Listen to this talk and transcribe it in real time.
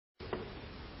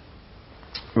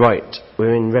Right,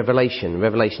 we're in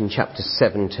Revelation chapter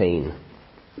 17.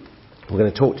 We're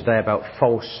going to talk today about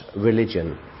false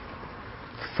religion.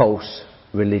 False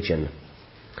religion.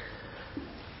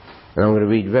 And I'm going to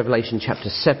read Revelation chapter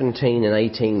 17 and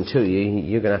 18 to you.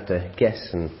 You're going to have to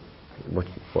guess what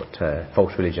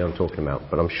false religion I'm talking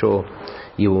about, but I'm sure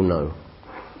you will know.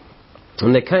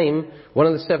 And there came one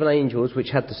of the 7 angels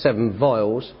which had the 7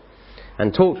 vials,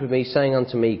 and talked with me, saying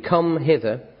unto me, Come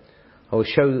hither, I will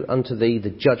show unto thee the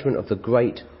judgment of the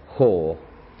great whore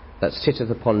that sitteth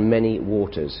upon many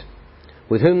waters,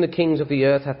 with whom the kings of the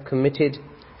earth have committed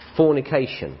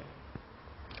fornication,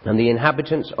 and the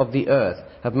inhabitants of the earth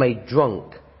have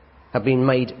been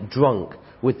made drunk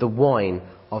with the wine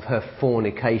of her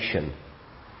fornication.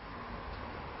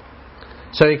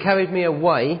 So he carried me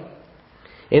away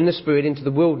in the spirit into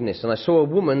the wilderness, and I saw a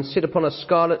woman sit upon a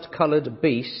scarlet-coloured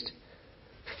beast,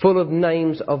 full of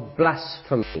names of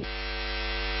blasphemy.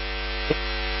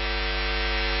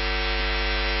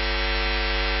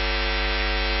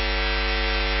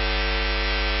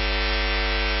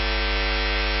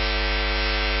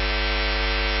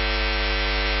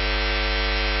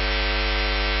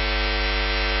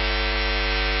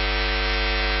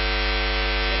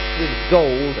 With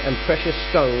gold and precious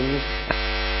stones,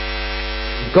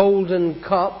 golden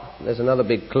cup, there's another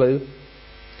big clue,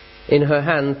 in her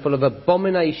hand, full of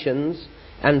abominations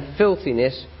and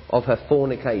filthiness of her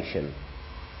fornication.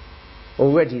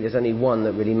 Already there's only one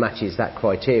that really matches that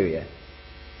criteria.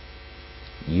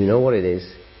 You know what it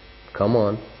is. Come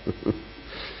on.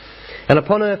 And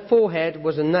upon her forehead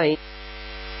was a name,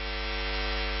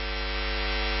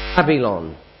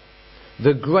 Babylon,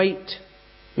 the great,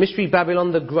 Mystery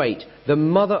Babylon the Great, the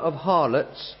mother of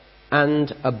harlots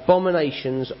and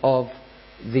abominations of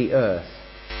the earth.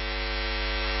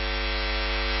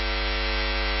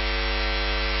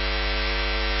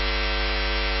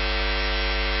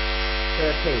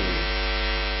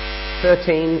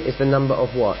 13 is the number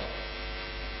of what?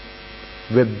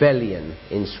 Rebellion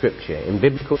in Scripture. In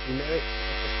biblical numerics,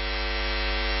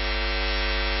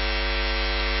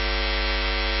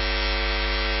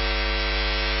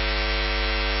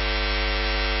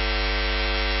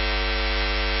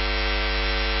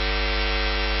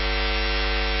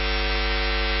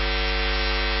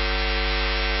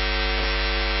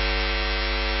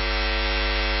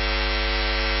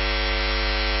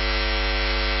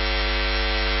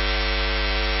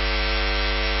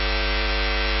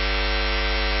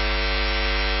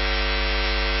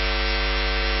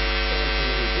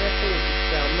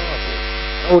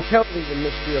 I will tell thee the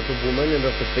mystery of the woman and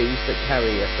of the beast that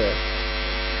carrieth her,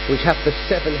 which hath the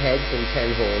 7 heads and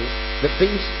 10 horns. The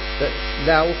beast that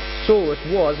thou sawest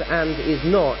was and is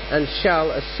not, and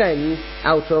shall ascend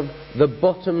out of the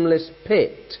bottomless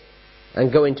pit,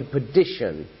 and go into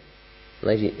perdition.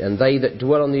 And they that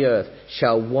dwell on the earth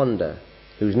shall wonder,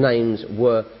 whose names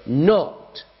were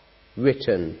not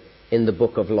written in the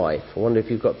book of life. I wonder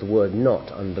if you've got the word not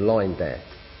underlined there.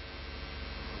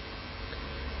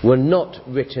 Were not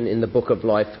written in the book of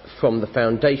life from the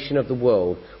foundation of the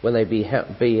world, when they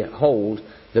behold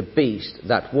the beast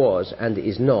that was and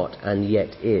is not and yet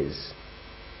is.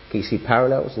 Can you see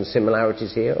parallels and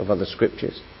similarities here of other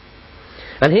scriptures?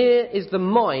 And here is the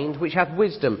mind which hath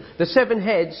wisdom. The 7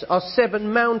 heads are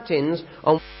 7 mountains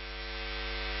on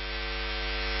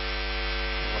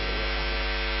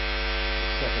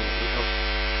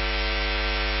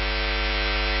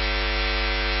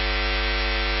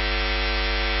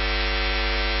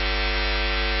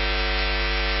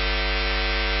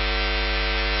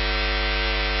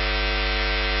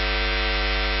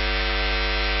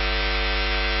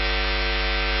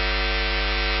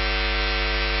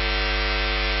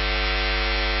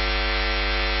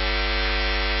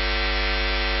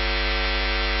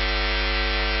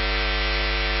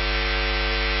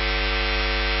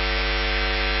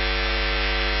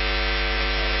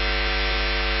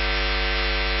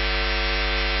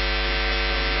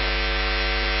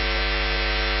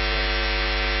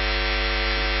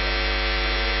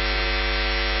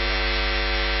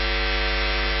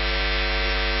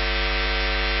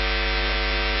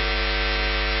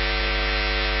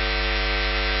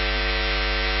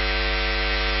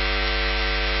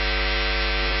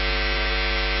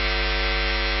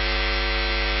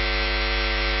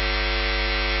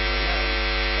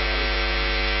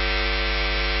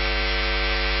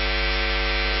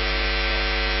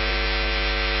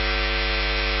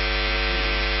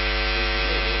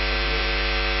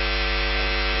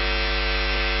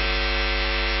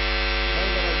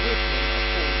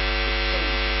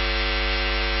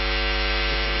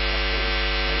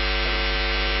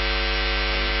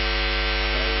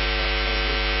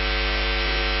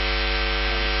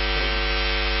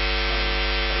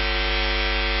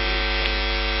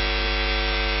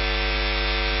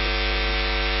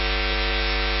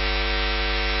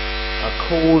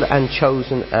called and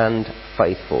chosen and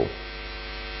faithful.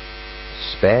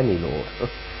 Spare me, Lord.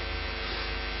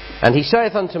 And he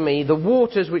saith unto me, the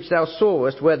waters which thou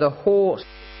sawest, where the horse...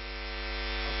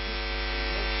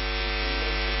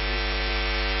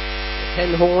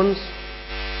 10 horns.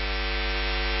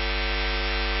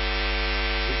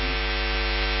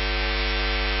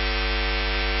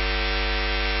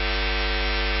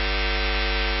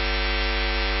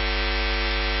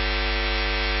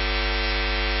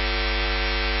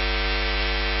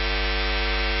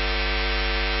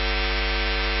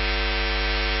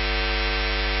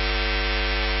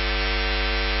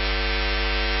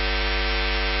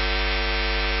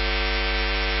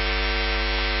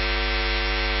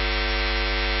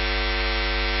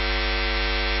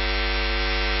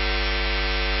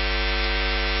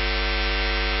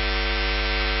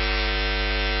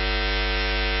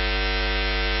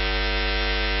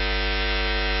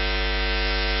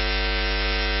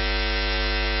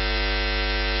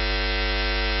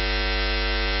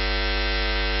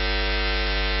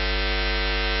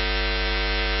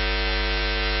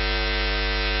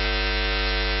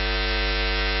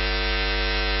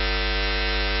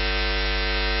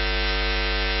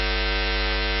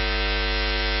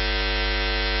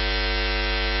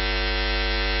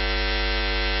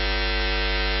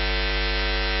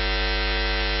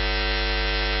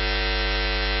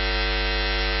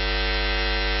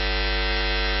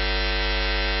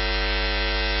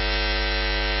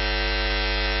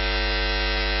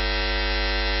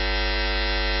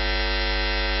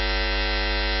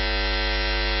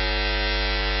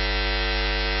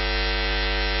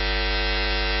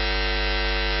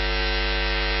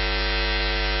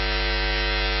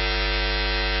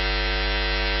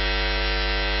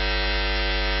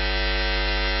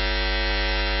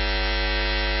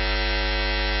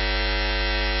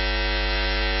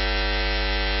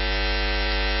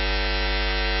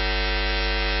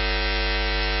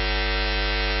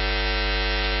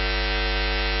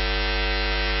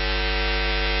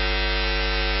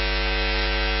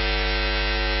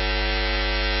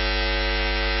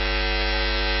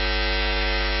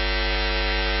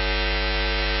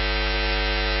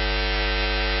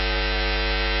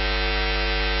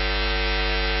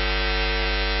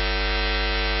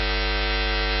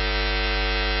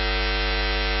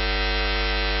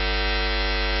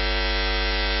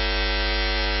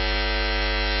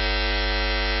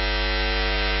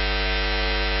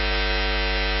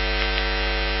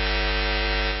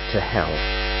 To hell.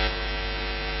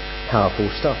 Powerful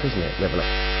stuff, isn't it?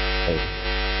 Revelation.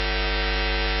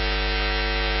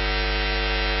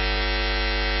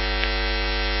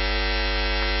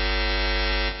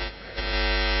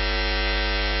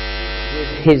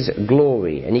 With his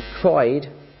glory, and he cried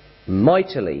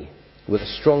mightily with a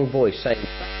strong voice, saying,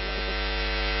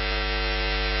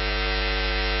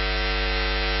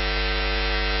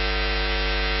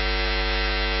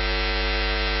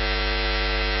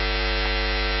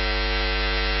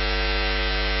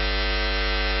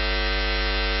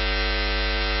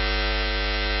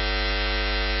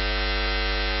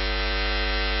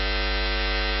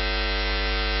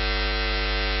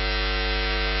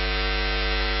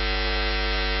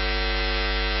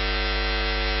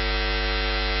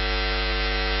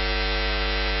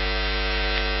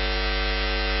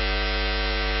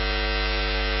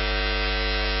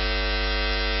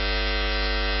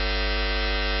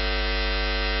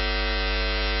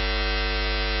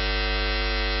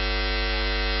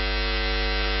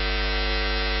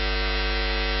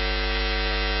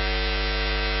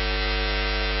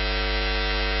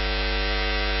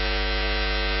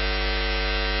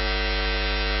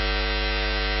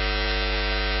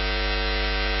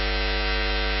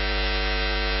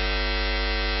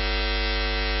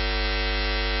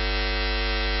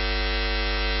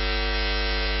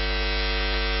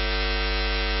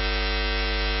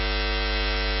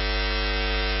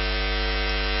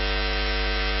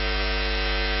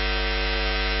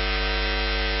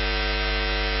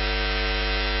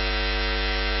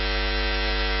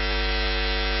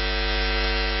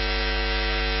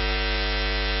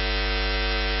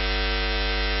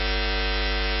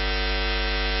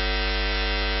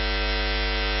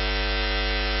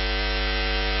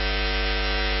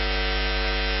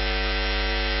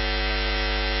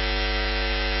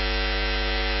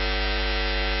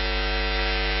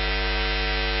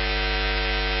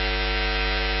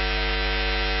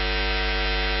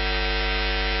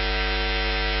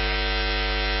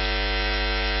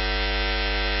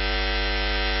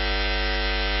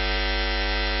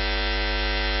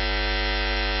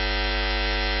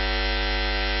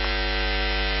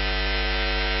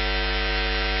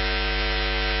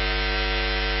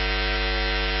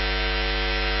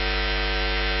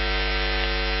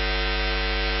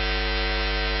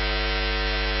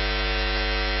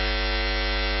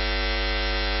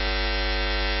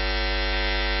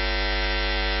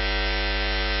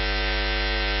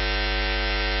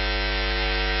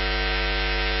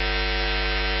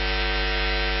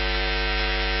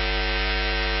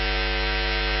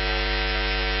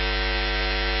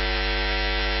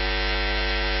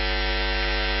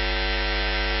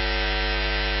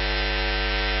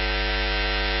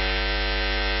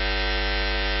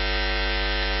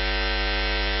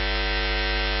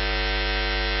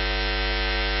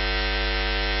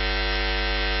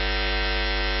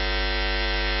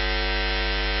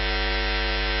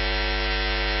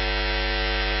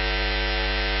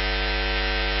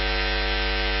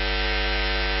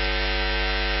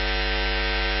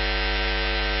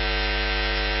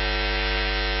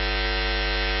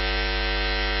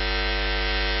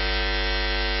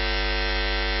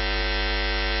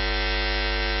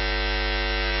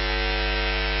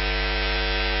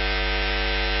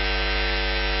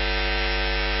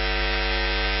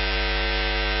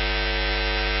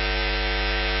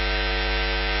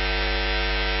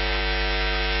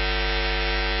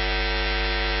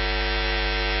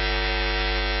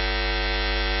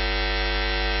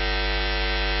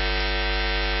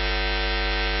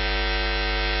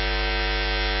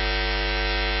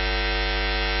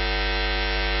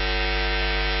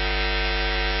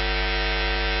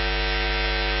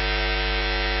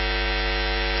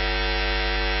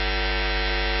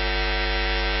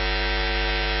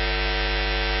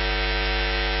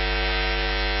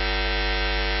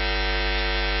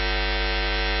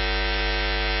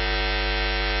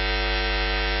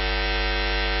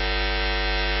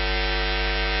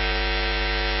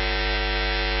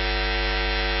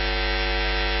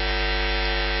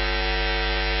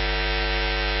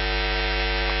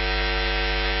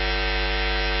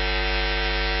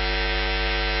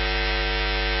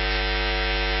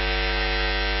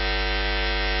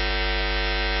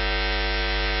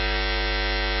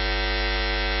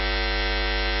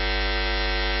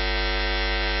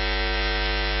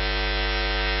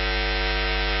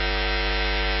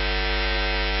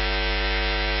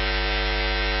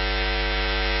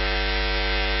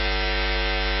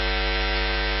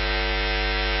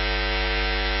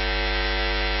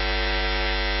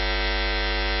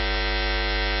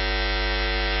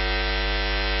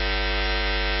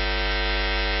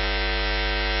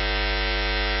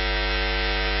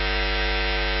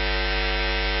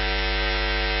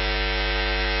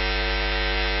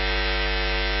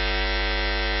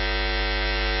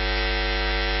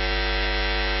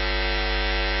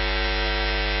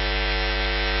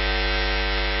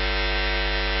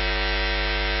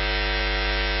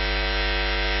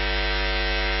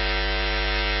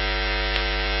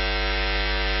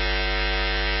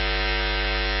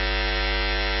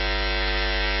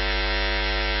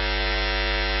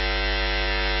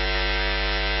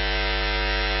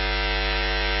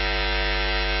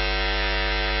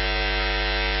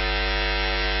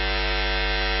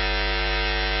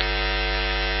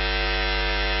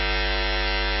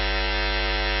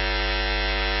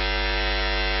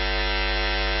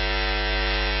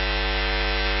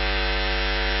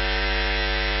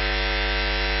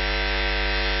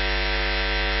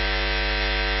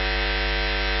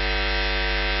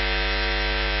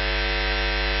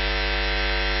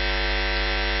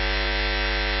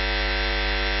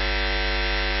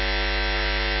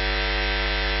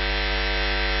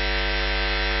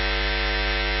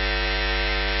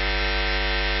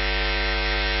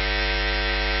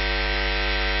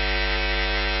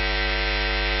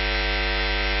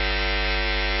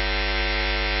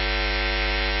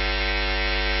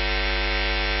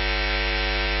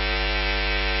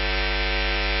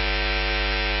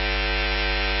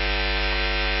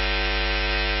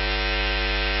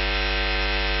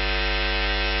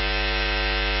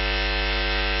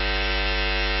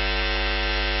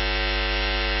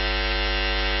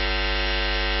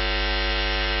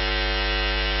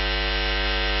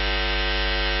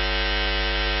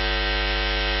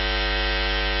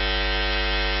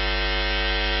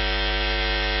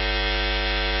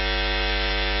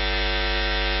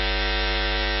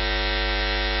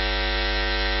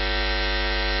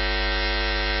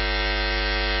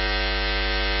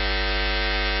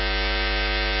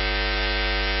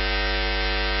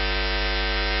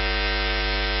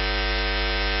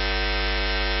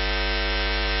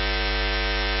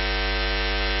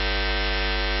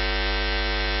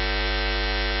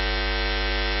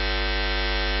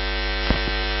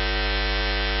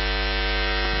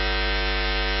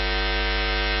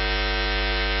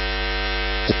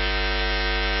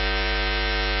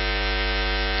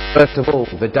 First of all,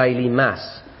 the daily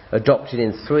Mass, adopted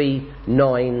in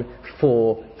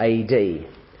 394 AD.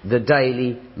 The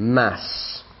daily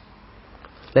Mass.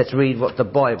 Let's read what the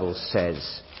Bible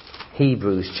says.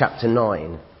 Hebrews chapter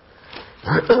 9.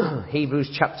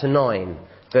 Hebrews chapter 9,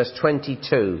 verse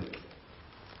 22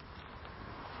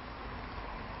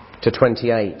 to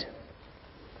 28.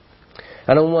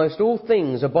 And almost all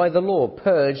things are by the law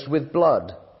purged with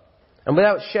blood, and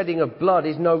without shedding of blood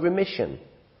is no remission.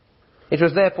 It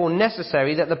was therefore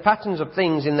necessary that the patterns of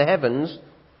things in the heavens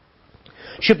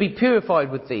should be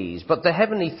purified with these, but the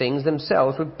heavenly things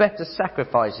themselves were better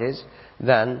sacrifices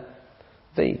than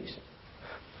these.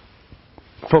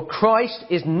 For Christ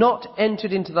is not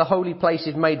entered into the holy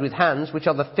places made with hands, which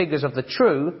are the figures of the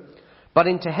true, but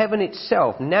into heaven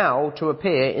itself, now to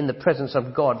appear in the presence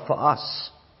of God for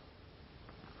us.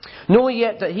 Nor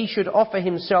yet that he should offer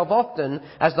himself often,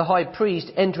 as the high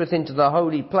priest entereth into the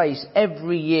holy place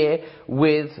every year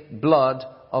with blood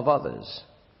of others.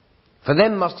 For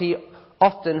then must he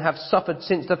often have suffered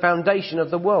since the foundation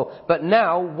of the world. But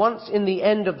now, once in the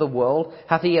end of the world,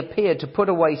 hath he appeared to put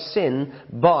away sin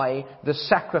by the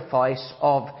sacrifice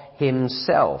of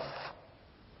himself.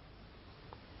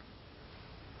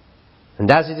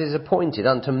 And as it is appointed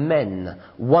unto men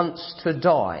once to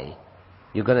die,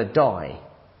 you're going to die.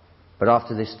 But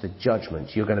after this, the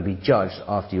judgment. You're going to be judged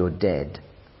after you're dead.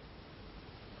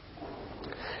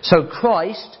 So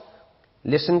Christ,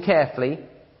 listen carefully,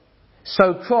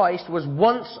 so Christ was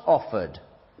once offered,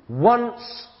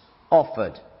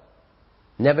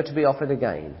 never to be offered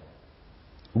again.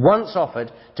 Once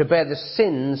offered to bear the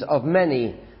sins of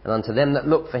many, and unto them that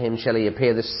look for him shall he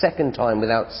appear the second time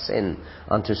without sin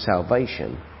unto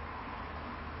salvation.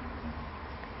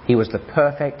 He was the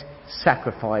perfect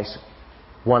sacrifice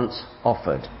once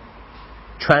offered.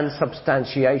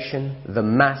 Transubstantiation, the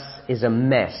Mass, is a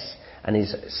mess and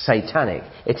is satanic.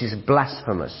 It is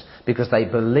blasphemous because they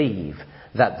believe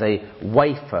that the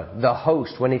wafer, the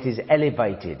host, when it is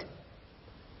elevated,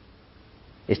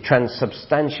 is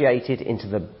transubstantiated into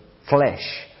the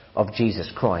flesh of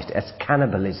Jesus Christ. That's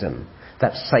cannibalism.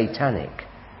 That's satanic.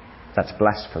 That's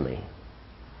blasphemy.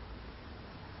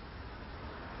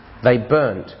 They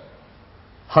burnt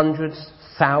hundreds,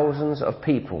 thousands of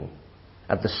people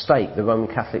at the stake, the Roman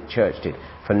Catholic Church did,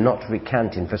 for not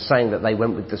recanting, for saying that they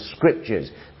went with the scriptures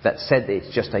that said that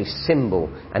it's just a symbol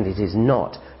and it is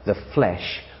not the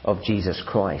flesh of Jesus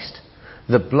Christ.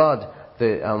 The blood,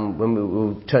 when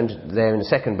we'll turn to there in a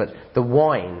second, but the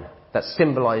wine that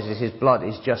symbolises his blood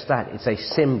is just that. It's a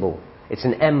symbol. It's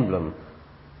an emblem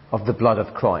of the blood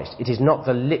of Christ. It is not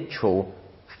the literal,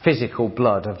 physical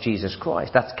blood of Jesus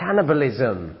Christ. That's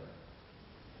cannibalism.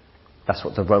 That's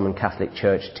what the Roman Catholic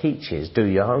Church teaches. Do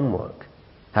your homework.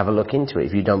 Have a look into it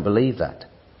if you don't believe that.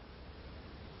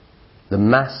 The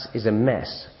Mass is a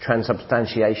mess.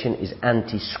 Transubstantiation is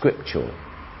anti-scriptural.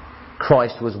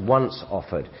 Christ was once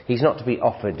offered. He's not to be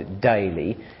offered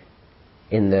daily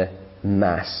in the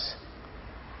Mass.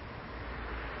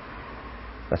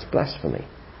 That's blasphemy.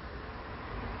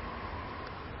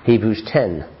 Hebrews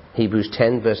 10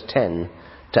 verse 10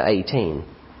 to 18.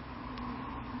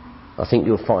 I think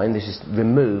you'll find this is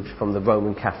removed from the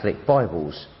Roman Catholic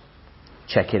Bibles.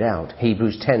 Check it out.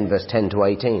 Hebrews 10 verse 10 to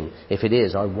 18. If it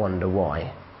is, I wonder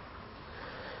why.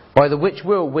 By the which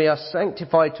will we are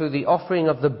sanctified through the offering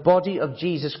of the body of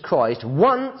Jesus Christ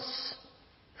once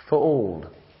for all.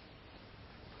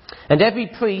 And every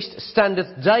priest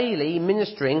standeth daily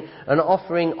ministering and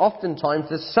offering oftentimes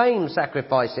the same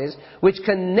sacrifices, which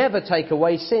can never take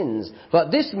away sins.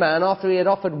 But this man, after he had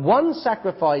offered one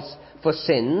sacrifice for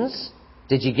sins,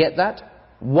 did you get that?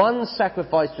 One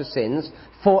sacrifice for sins,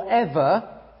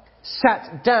 forever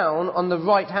sat down on the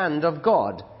right hand of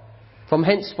God, from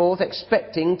henceforth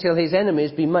expecting till his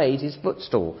enemies be made his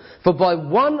footstool. For by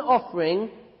one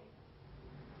offering,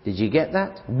 did you get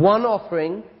that? One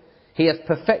offering, he hath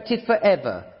perfected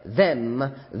forever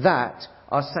them that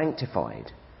are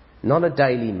sanctified. Not a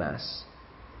daily Mass.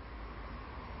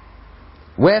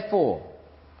 Wherefore,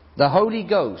 the Holy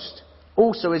Ghost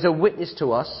also is a witness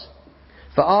to us.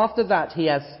 For after that he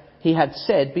had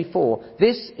said before,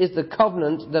 this is the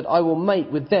covenant that I will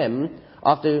make with them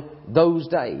after those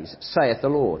days, saith the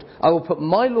Lord. I will put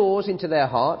my laws into their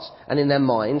hearts, and in their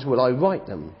minds will I write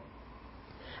them.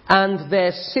 And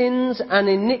their sins and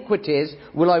iniquities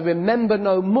will I remember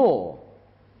no more.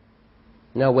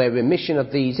 Now where remission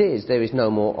of these is, there is no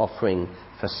more offering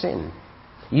for sin.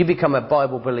 You become a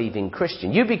Bible-believing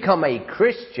Christian. You become a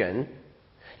Christian.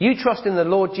 You trust in the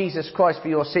Lord Jesus Christ for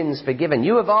your sins forgiven.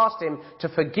 You have asked him to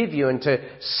forgive you and to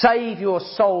save your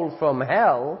soul from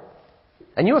hell.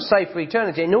 And you're saved for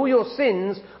eternity, and all your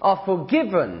sins are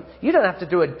forgiven. You don't have to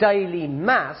do a daily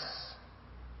mass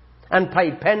and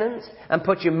pay penance and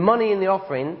put your money in the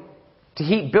offering to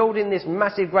keep building this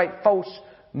massive, great, false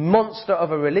monster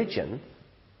of a religion.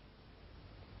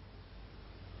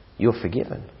 You're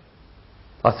forgiven.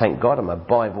 I thank God I'm a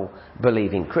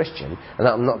Bible-believing Christian and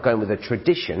that I'm not going with a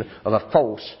tradition of a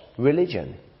false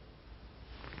religion.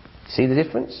 See the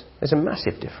difference? There's a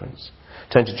massive difference.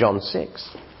 Turn to John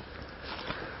 6.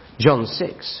 John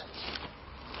 6.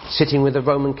 Sitting with a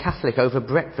Roman Catholic over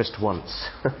breakfast once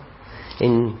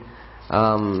in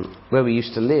where we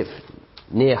used to live,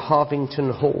 near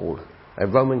Harvington Hall, a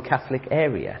Roman Catholic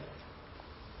area.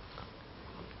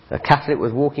 A Catholic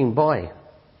was walking by.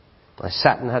 I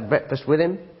sat and had breakfast with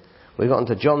him. We got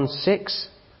onto John 6,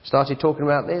 started talking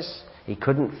about this. He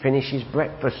couldn't finish his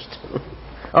breakfast.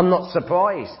 I'm not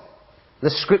surprised. The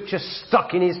scripture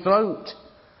stuck in his throat.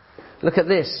 Look at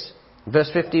this.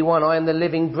 Verse 51, I am the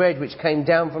living bread which came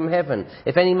down from heaven.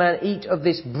 If any man eat of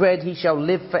this bread, he shall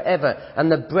live forever.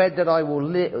 And the bread that I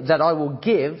will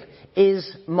give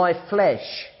is my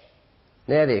flesh.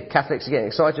 There the Catholics are getting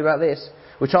excited about this.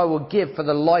 Which I will give for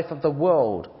the life of the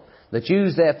world. The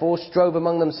Jews therefore strove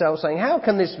among themselves, saying, how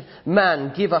can this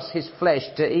man give us his flesh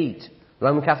to eat?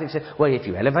 Roman Catholics said, well, if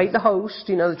you elevate the host,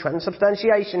 the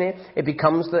transubstantiation here, it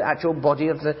becomes the actual body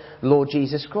of the Lord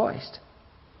Jesus Christ.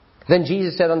 Then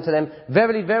Jesus said unto them,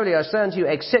 verily, verily, I say unto you,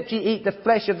 except ye eat the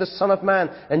flesh of the Son of Man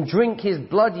and drink his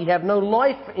blood, ye have no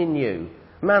life in you.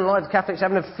 Man, like the Catholics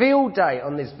having a field day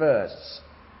on this verse.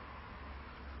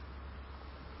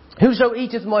 Whoso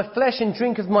eateth my flesh and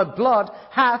drinketh my blood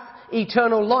hath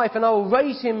eternal life, and I will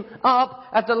raise him up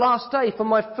at the last day. For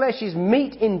my flesh is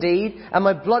meat indeed, and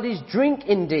my blood is drink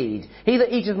indeed. He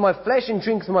that eateth my flesh and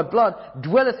drinketh my blood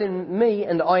dwelleth in me,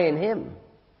 and I in him.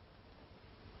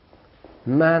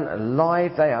 Man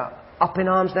alive, they are up in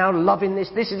arms now, loving this.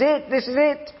 This is it, this is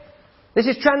it. This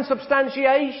is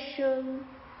transubstantiation.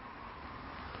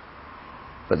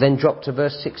 But then drop to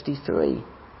verse 63.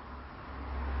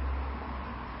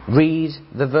 Read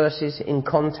the verses in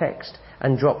context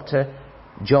and drop to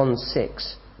John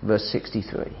 6, verse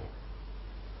 63.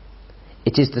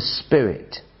 It is the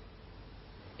Spirit.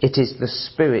 It is the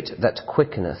Spirit that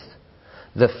quickeneth.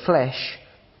 The flesh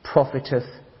profiteth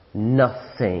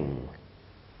nothing.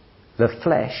 The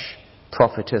flesh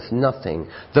profiteth nothing.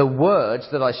 The words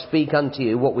that I speak unto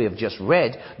you, what we have just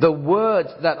read, the words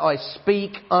that I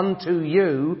speak unto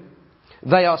you,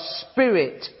 they are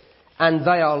spirit and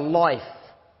they are life.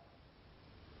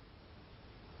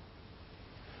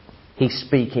 He's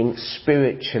speaking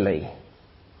spiritually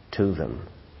to them.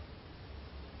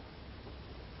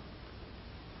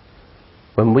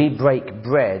 When we break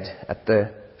bread at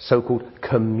the so-called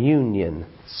communion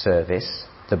service,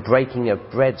 the breaking of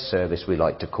bread service we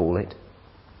like to call it,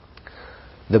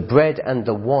 the bread and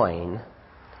the wine,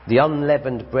 the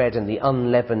unleavened bread and the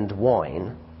unleavened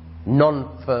wine,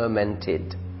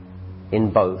 non-fermented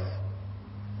in both,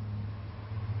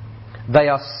 they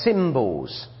are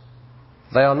symbols.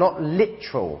 They are not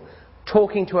literal.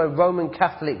 Talking to a Roman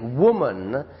Catholic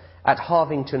woman at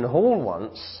Harvington Hall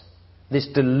once, this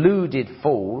deluded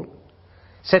fool,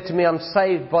 said to me, I'm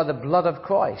saved by the blood of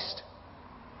Christ.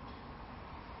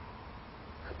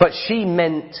 But she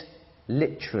meant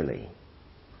literally.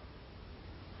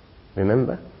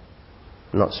 Remember?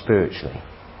 Not spiritually.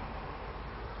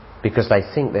 Because they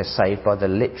think they're saved by the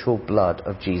literal blood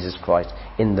of Jesus Christ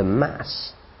in the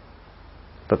Mass.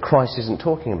 But Christ isn't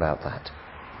talking about that.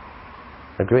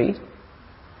 Agreed?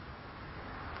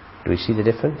 Do we see the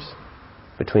difference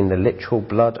between the literal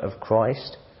blood of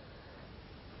Christ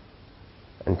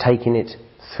and taking it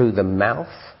through the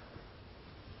mouth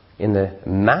in the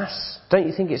Mass? Don't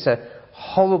you think it's a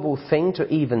horrible thing to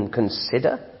even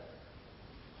consider?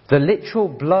 The literal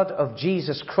blood of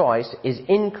Jesus Christ is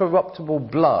incorruptible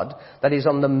blood that is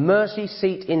on the mercy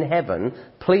seat in heaven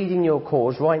pleading your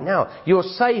cause right now. You're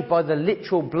saved by the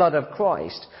literal blood of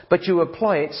Christ, but you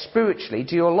apply it spiritually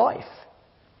to your life.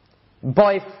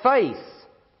 By faith.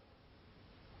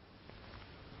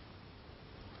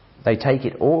 They take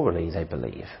it orally, they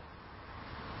believe.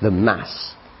 The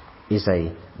Mass is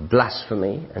a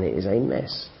blasphemy and it is a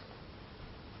mess.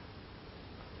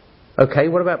 Okay,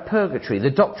 what about purgatory? The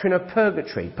doctrine of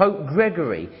purgatory. Pope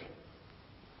Gregory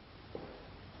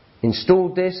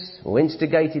installed this or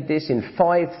instigated this in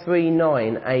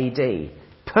 539 AD.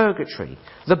 Purgatory.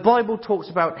 The Bible talks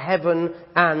about heaven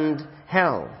and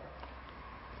hell.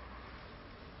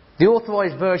 The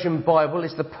Authorized Version Bible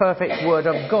is the perfect Word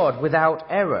of God without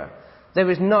error. There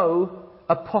is no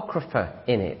apocrypha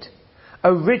in it.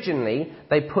 Originally,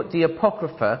 they put the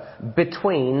Apocrypha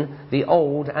between the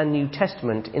Old and New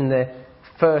Testament in the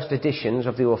first editions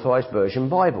of the Authorized Version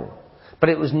Bible. But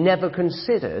it was never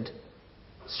considered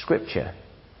Scripture.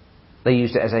 They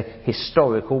used it as a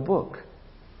historical book.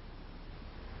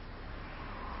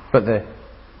 But the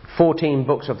 14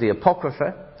 books of the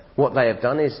Apocrypha, what they have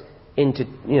done is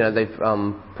they've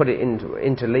put it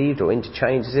interleaved or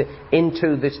interchanged it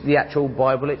into the actual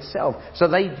Bible itself. So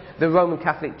the Roman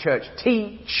Catholic Church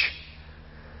teach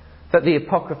that the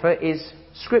Apocrypha is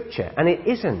Scripture, and it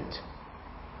isn't.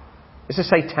 It's a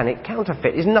satanic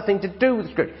counterfeit. It's nothing to do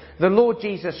with Scripture. The Lord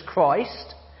Jesus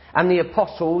Christ and the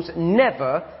apostles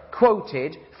never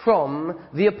quoted from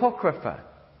the Apocrypha.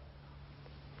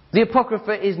 The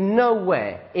Apocrypha is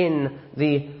nowhere in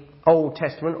the Old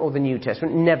Testament or the New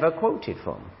Testament, never quoted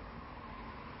from,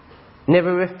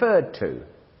 never referred to.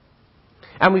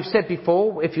 And we've said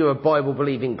before, if you're a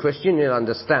Bible-believing Christian, you'll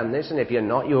understand this, and if you're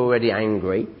not, you're already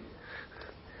angry.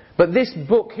 But this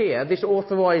book here, this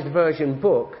Authorized Version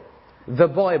book, the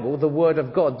Bible, the Word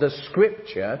of God, the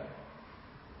Scripture,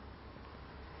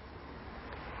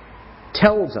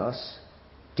 tells us,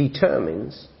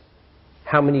 determines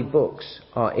how many books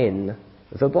are in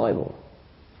the Bible.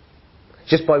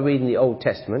 Just by reading the Old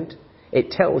Testament, it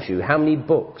tells you how many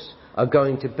books are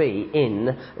going to be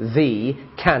in the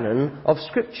canon of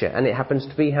Scripture. And it happens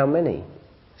to be how many?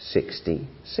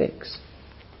 66.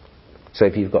 So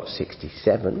if you've got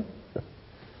 67,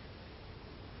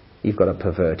 you've got a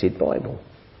perverted Bible.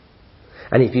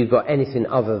 And if you've got anything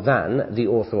other than the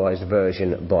Authorized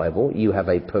Version Bible, you have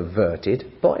a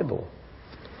perverted Bible.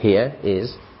 Here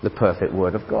is the perfect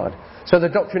Word of God. So the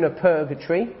doctrine of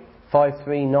purgatory,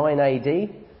 539 AD,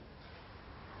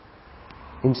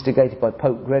 instigated by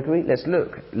Pope Gregory. Let's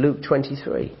look. Luke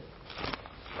 23.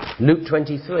 Luke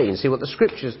 23 and see what the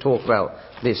Scriptures talk about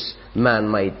this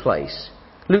man-made place.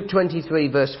 Luke 23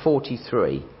 verse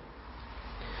 43.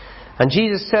 And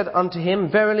Jesus said unto him,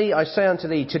 Verily I say unto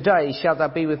thee, today shalt thou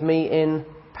be with me in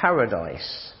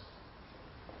paradise.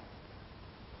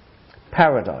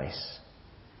 Paradise.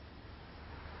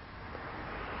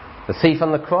 The thief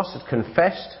on the cross had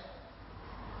confessed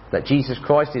that Jesus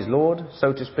Christ is Lord,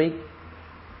 so to speak.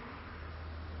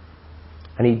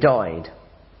 And he died.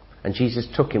 And Jesus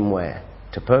took him where?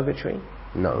 To purgatory?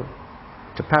 No.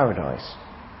 To paradise.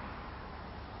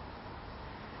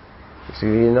 Let's give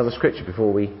you another scripture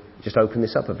before we just open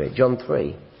this up a bit. John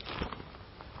 3.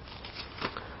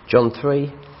 John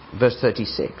 3, verse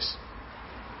 36.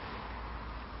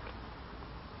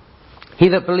 He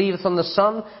that believeth on the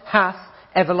Son hath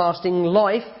everlasting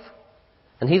life,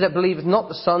 and he that believeth not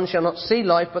the Son shall not see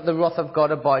life, but the wrath of God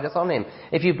abideth on him.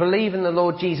 If you believe in the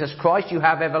Lord Jesus Christ, you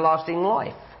have everlasting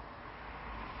life.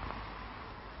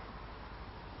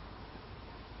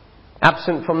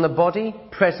 Absent from the body,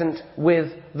 present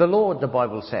with the Lord, the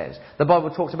Bible says. The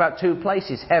Bible talks about two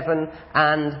places, heaven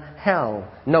and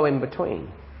hell. No in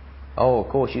between. Oh, of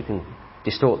course, you can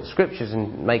distort the Scriptures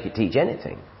and make it teach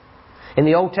anything. In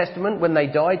the Old Testament, when they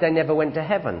died, they never went to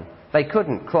heaven. They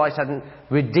couldn't. Christ hadn't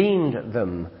redeemed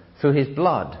them through his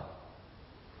blood.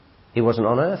 He wasn't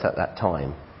on earth at that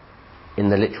time in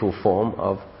the literal form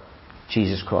of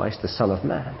Jesus Christ, the Son of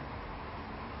Man.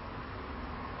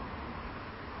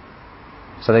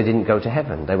 So they didn't go to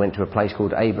heaven. They went to a place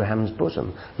called Abraham's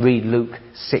bosom. Read Luke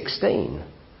 16.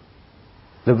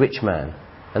 The rich man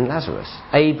and Lazarus.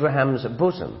 Abraham's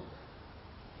bosom.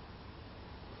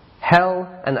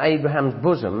 Hell and Abraham's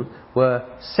bosom were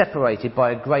separated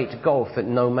by a great gulf that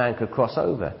no man could cross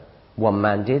over. One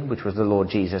man did, which was the Lord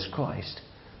Jesus Christ.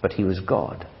 But he was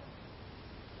God.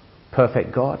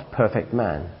 Perfect God, perfect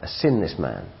man. A sinless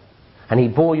man. And he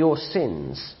bore your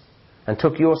sins and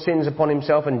took your sins upon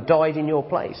himself and died in your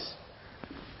place.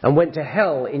 And went to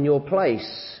hell in your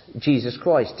place. Jesus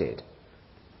Christ did.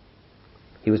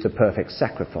 He was the perfect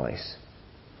sacrifice.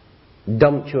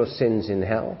 Dumped your sins in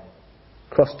hell.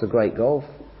 Crossed the great gulf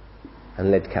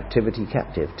and led captivity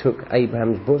captive. Took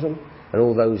Abraham's bosom and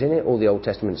all those in it, all the Old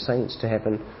Testament saints, to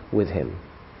heaven with him.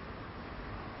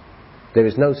 There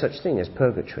is no such thing as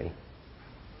purgatory.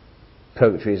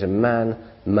 Purgatory is a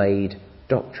man-made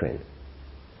doctrine.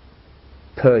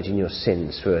 Purging your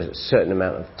sins for a certain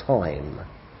amount of time.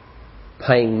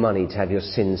 Paying money to have your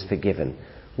sins forgiven.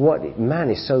 Man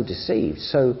is so deceived,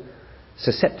 so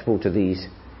susceptible to these,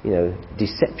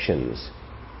 deceptions.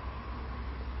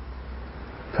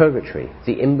 Purgatory,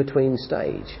 the in-between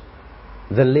stage,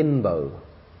 the limbo.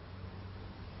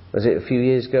 Was it a few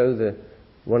years ago,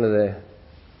 one of the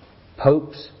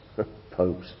popes,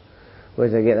 where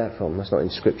did they get that from? That's not in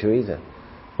Scripture either.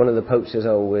 One of the popes says,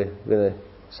 we're going to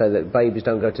so that babies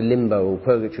don't go to limbo or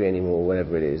purgatory anymore, or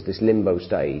whatever it is, this limbo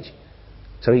stage.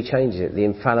 So he changes it. The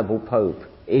infallible Pope,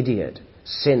 idiot,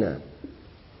 sinner,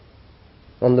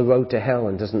 on the road to hell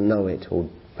and doesn't know it, or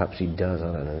perhaps he does,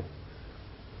 I don't know.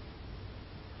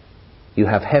 You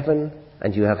have heaven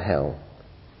and you have hell.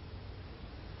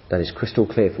 That is crystal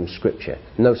clear from Scripture.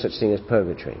 No such thing as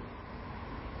purgatory.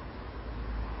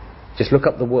 Just look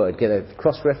up the word, get a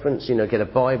cross-reference, get a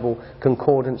Bible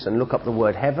concordance and look up the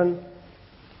word heaven.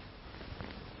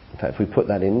 In fact, if we put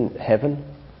that in, heaven,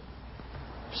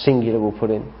 singular we'll put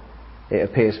in, it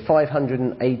appears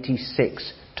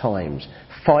 586 times.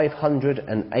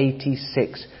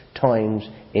 586 times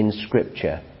in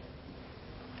Scripture.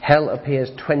 Hell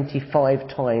appears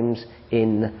 25 times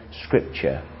in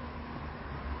Scripture.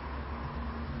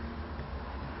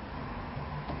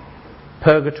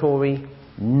 Purgatory,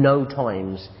 no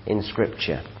times in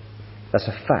Scripture. That's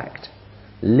a fact.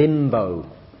 Limbo.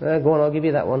 Go on, I'll give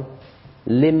you that one.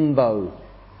 Limbo.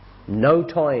 No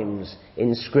times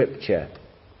in Scripture.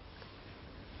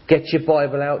 Get your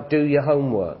Bible out, do your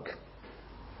homework.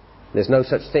 There's no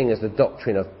such thing as the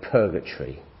doctrine of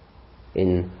purgatory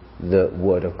in the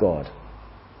Word of God.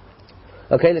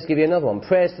 Okay, let's give you another one.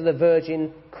 Prayers to the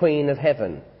Virgin Queen of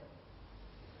Heaven.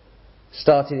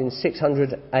 Started in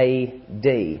 600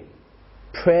 AD.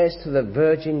 Prayers to the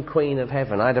Virgin Queen of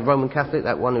Heaven. I had a Roman Catholic,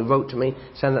 that one who wrote to me,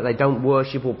 saying that they don't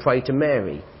worship or pray to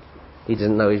Mary. He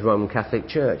doesn't know his Roman Catholic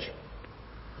Church.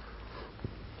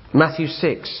 Matthew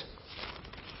 6.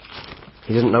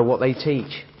 He doesn't know what they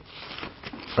teach.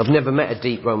 I've never met a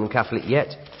deep Roman Catholic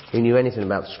yet who knew anything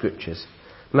about the Scriptures.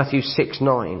 Matthew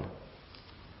 6:9.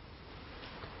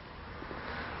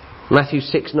 Matthew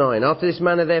 6:9. After this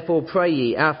manner therefore pray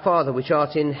ye, Our Father which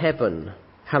art in heaven,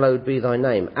 hallowed be thy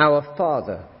name. Our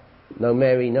Father. No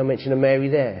Mary, no mention of Mary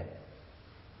there.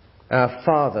 Our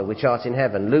Father which art in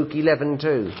heaven. Luke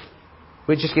 11:2.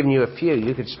 We're just giving you a few.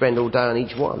 You could spend all day on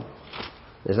each one.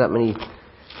 There's that many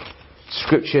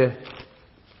Scripture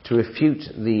to refute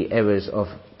the errors of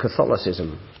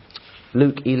Catholicism.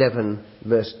 Luke 11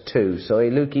 verse 2.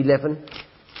 Luke 11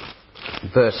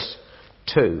 verse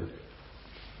 2.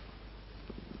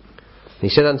 He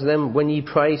said unto them, When ye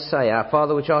pray, say, Our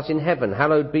Father which art in heaven,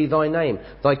 hallowed be thy name.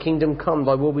 Thy kingdom come,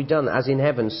 thy will be done, as in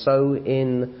heaven, so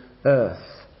in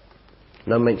earth.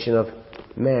 No mention of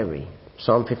Mary.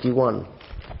 Psalm 51.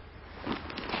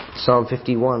 Psalm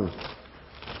 51.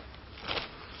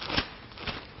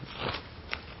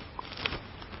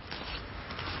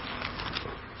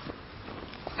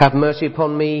 Have mercy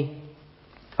upon me,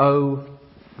 O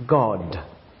God.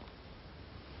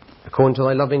 According to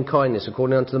thy loving kindness,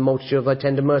 according unto the multitude of thy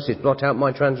tender mercies, blot out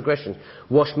my transgressions.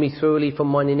 Wash me thoroughly from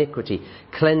mine iniquity.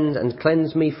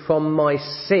 Cleanse me from my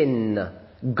sin.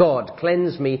 God,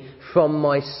 cleanse me from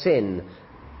my sin.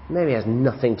 Mary has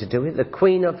nothing to do with it. The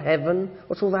Queen of Heaven,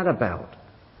 what's all that about?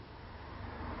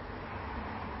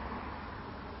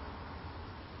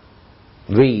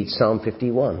 Read Psalm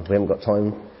 51. We haven't got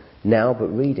time now, but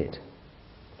read it.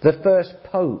 The first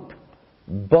Pope,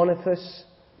 Boniface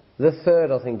the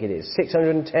Third, I think it is,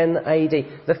 610 AD.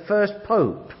 The first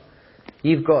Pope.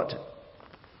 You've got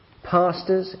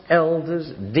pastors,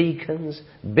 elders, deacons,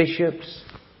 bishops.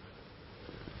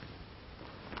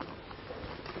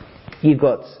 You've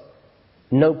got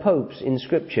no popes in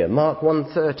Scripture. Mark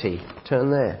 1:30.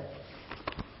 Turn there.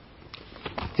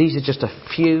 These are just a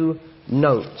few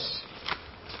notes.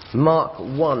 Mark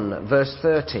 1 verse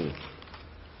 30.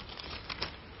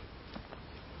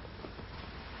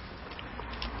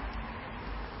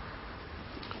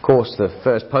 Of course, the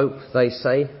first pope, they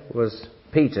say, was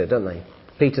Peter, don't they?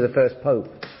 Peter, the first pope.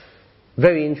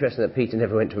 Very interesting that Peter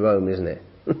never went to Rome, isn't it?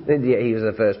 Yet he was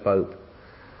the first pope.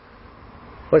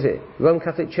 What is it? Roman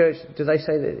Catholic Church, do they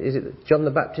say that? Is it John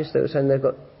the Baptist? They were saying they've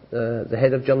got the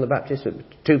head of John the Baptist.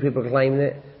 Two people claiming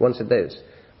it. One said this,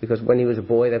 because when he was a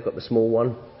boy, they've got the small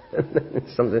one.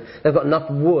 They've got enough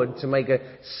wood to make a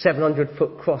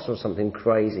 700-foot cross or something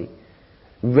crazy.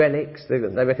 Relics, they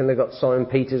reckon they've got Simon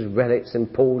Peter's relics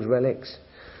and Paul's relics.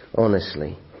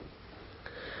 Honestly.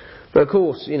 But of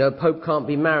course, Pope can't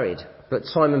be married. But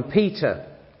Simon Peter,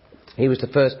 he was the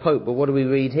first Pope. But what do we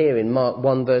read here in Mark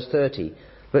 1 verse 30?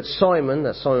 But Simon,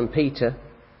 that's Simon Peter,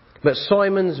 but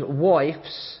Simon's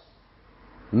wife's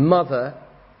mother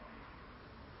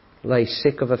lay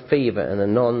sick of a fever, and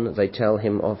anon they tell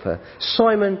him of her.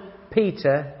 Simon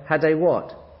Peter had a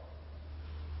what?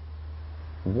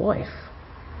 Wife.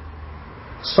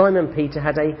 Simon Peter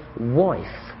had a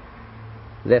wife,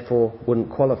 therefore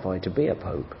wouldn't qualify to be a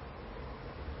pope.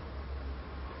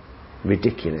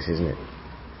 Ridiculous, isn't it?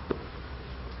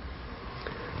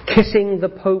 Kissing the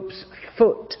Pope's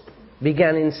foot.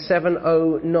 began in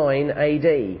 709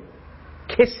 AD.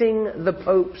 Kissing the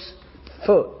Pope's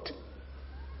foot.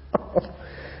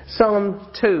 Psalm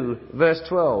 2 verse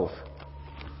 12.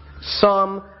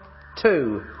 Psalm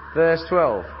 2 verse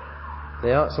 12.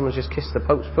 There, someone's just kissed the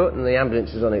Pope's foot and the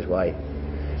ambulance is on its way.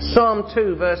 Psalm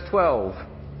 2 verse 12.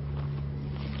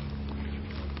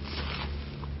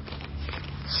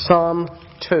 Psalm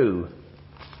 2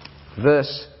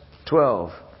 verse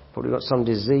 12. Probably got some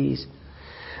disease.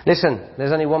 Listen,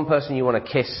 there's only one person you want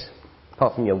to kiss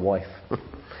apart from your wife.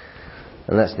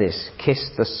 And that's this. Kiss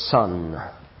the Son,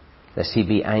 lest he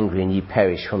be angry and ye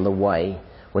perish from the way,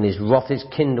 when his wrath is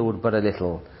kindled but a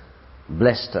little.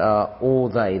 Blessed are all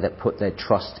they that put their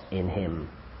trust in him.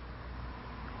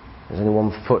 There's only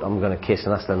one foot I'm going to kiss,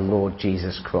 and that's the Lord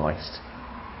Jesus Christ.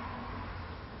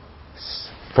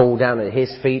 Fall down at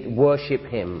his feet, worship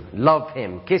him, love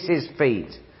him, kiss his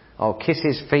feet. I'll kiss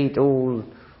his feet for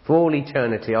all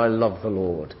eternity. I love the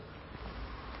Lord.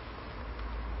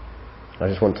 I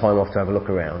just want time off to have a look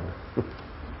around.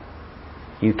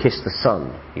 You kiss the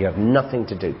Son. You have nothing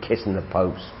to do kissing the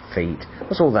Pope's feet.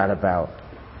 What's all that about?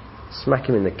 Smack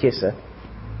him in the kisser.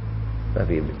 That'd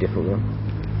be a bit different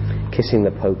one. Kissing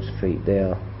the Pope's feet. They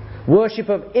are. Worship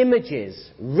of images,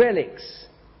 relics,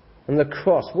 and the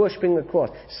cross. Worshipping the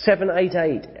cross.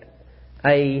 788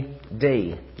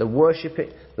 AD. The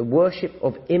worship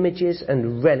of images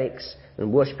and relics,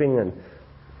 and worshipping and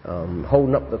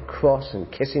holding up the cross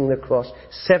and kissing the cross.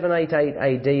 788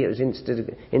 AD it was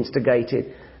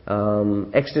instigated.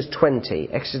 Exodus 20.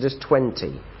 Exodus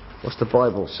 20. What's the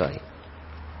Bible say?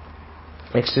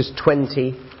 Exodus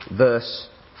 20 verse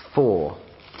 4.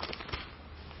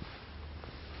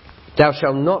 Thou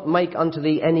shalt not make unto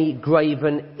thee any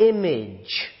graven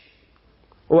image,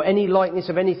 or any likeness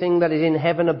of anything that is in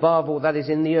heaven above, or that is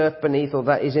in the earth beneath, or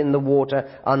that is in the water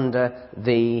under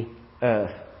the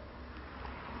earth.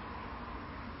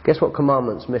 Guess what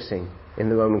commandment's missing in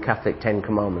the Roman Catholic 10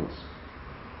 Commandments?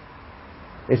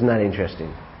 Isn't that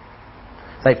interesting?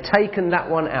 They've taken that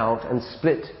one out and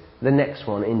split the next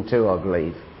one in two, I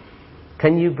believe.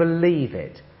 Can you believe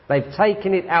it? They've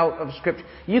taken it out of Scripture.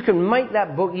 You can make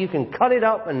that book, you can cut it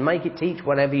up and make it teach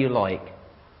whatever you like.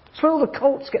 That's where all the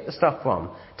cults get the stuff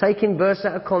from. Taking verses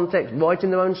out of context,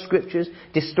 writing their own scriptures,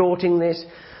 distorting this.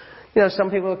 You know, some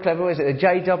people are clever. Is it the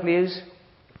JWs?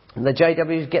 And the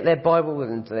JWs get their Bible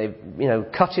and they,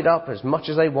 cut it up as much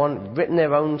as they want, written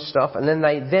their own stuff, and then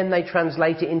they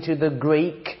translate it into the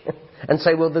Greek and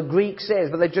say, well, the Greek says,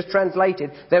 but they've just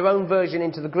translated their own version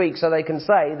into the Greek so they can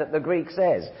say that the Greek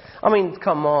says. I mean,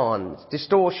 come on. It's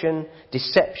distortion,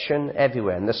 deception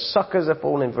everywhere, and the suckers are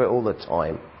falling for it all the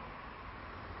time.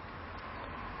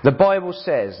 The Bible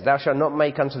says, thou shalt not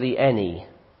make unto thee any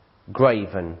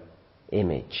graven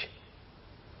image.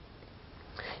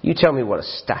 You tell me what a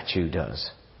statue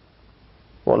does.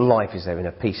 What life is there in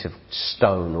a piece of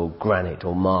stone or granite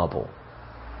or marble?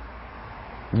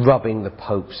 Rubbing the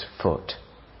Pope's foot.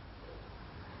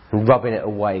 And rubbing it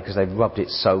away because they've rubbed it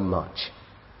so much.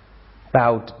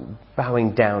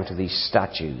 Bowing down to these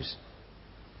statues.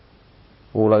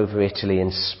 All over Italy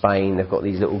and Spain, they've got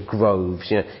these little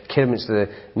groves.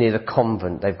 Kidderminster, near the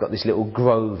convent, they've got this little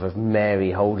grove of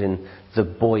Mary holding the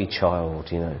boy child,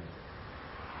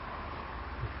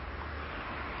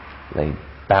 They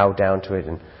bow down to it,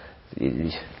 and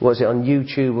was it on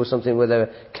YouTube or something where they were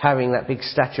carrying that big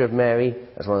statue of Mary?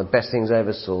 That's one of the best things I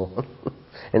ever saw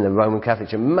in the Roman Catholic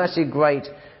Church. Massive, great,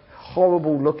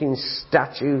 horrible-looking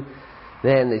statue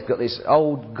there, and they've got this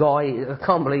old guy. I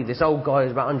can't believe this old guy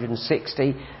is about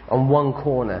 160 on one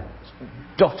corner.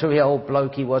 Dottery old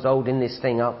bloke he was, holding this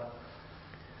thing up.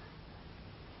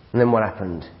 And then what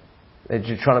happened? They're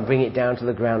just trying to bring it down to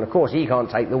the ground. Of course, he can't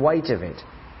take the weight of it.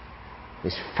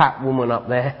 This fat woman up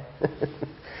there.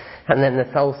 And then the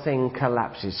whole thing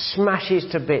collapses, smashes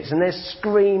to bits, and they're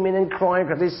screaming and crying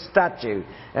for this statue.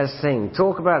 This thing.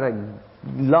 Talk about a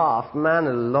laugh, man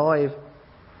alive.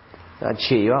 That'd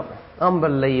cheer you up.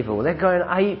 Unbelievable. They're going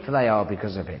ape, they are,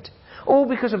 because of it. All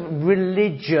because of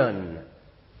religion.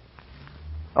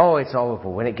 Oh, it's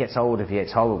horrible. When it gets hold of you,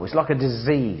 it's horrible. It's like a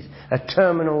disease, a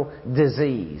terminal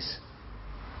disease.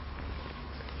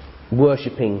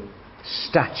 Worshipping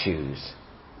statues,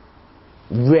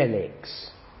 relics.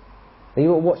 And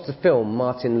you watch the film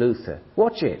Martin Luther.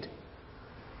 Watch it.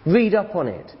 Read up on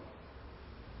it.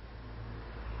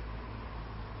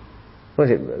 What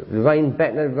is it? Lorraine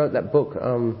Bettner wrote that book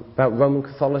about Roman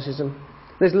Catholicism.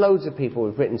 There's loads of people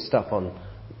who've written stuff on,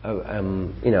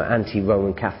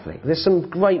 anti-Roman Catholic. There's some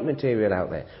great material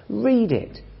out there. Read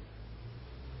it.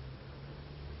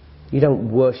 You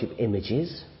don't worship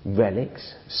images,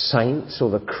 relics, saints, or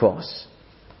the cross.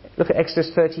 Look at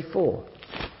Exodus 34.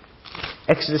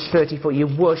 Exodus 34, you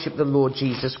worship the Lord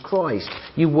Jesus Christ.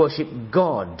 You worship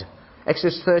God.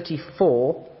 Exodus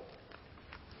 34,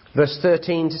 verse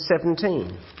 13 to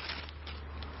 17.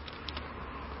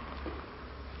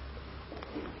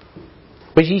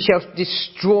 But ye shall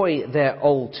destroy their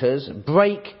altars,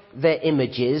 break their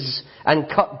images, and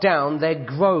cut down their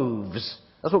groves.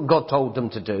 That's what God told them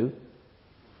to do.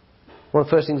 One of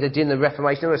the first things they did in the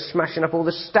Reformation, they were smashing up all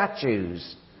the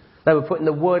statues. They were putting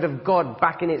the Word of God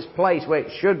back in its place where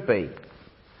it should be.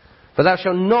 For thou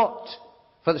shalt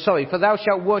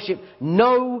worship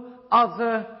no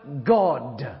other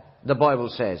God, the Bible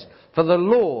says. For the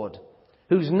Lord,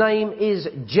 whose name is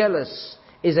jealous,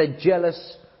 is a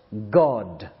jealous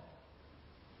God.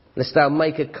 Lest thou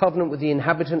make a covenant with the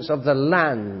inhabitants of the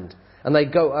land, and they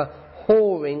go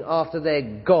a-whoring after their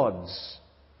gods.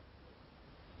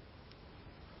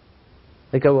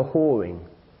 They go a-whoring.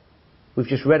 We've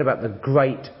just read about the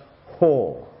great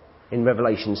whore in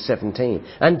Revelation 17.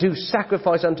 And do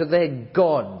sacrifice unto their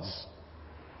gods.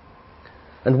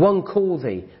 And one call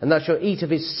thee, and thou shalt eat of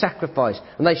his sacrifice.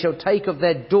 And they shall take of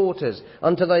their daughters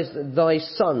unto thy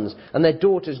sons. And their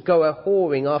daughters go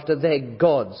a-whoring after their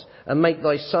gods. And make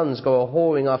thy sons go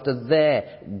a-whoring after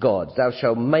their gods. Thou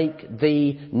shalt make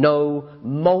thee no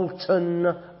molten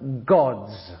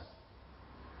gods.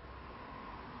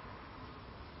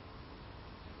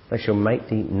 They shall make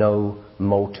thee no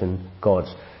molten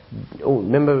gods. Oh,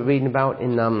 remember reading about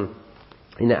in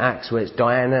the Acts where it's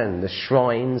Diana and the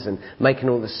shrines and making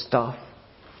all the stuff?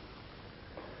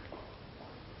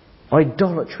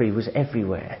 Idolatry was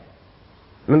everywhere.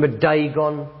 Remember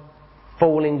Dagon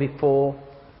falling before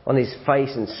on his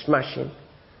face and smashing?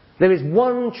 There is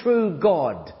one true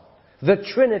God, the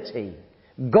Trinity,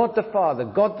 God the Father,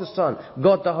 God the Son,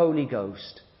 God the Holy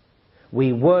Ghost.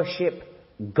 We worship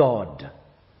God.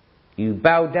 You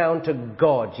bow down to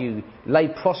God. You lay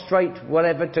prostrate,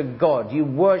 whatever, to God. You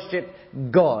worship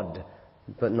God,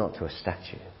 but not to a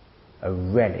statue, a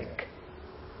relic,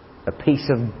 a piece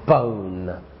of bone,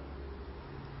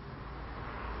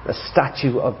 a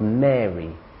statue of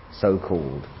Mary,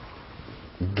 so-called.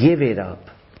 Give it up.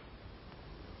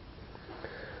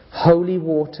 Holy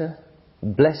water,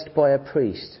 blessed by a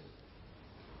priest.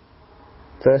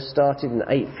 First started in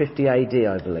 850 AD,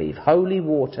 I believe. Holy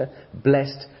water,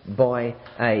 blessed by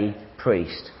a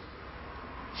priest.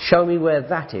 Show me where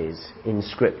that is in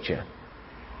Scripture.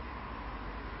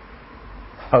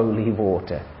 Holy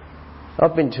water.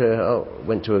 I've went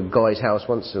to a guy's house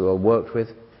once who I worked with.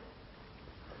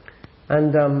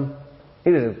 And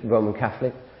he was a Roman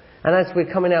Catholic. And as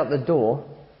we're coming out the door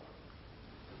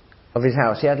of his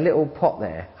house, he had a little pot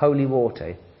there, holy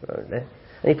water, right there.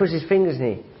 And he puts his fingers in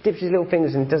it, dips his little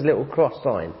fingers and does a little cross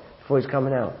sign before he's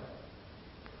coming out.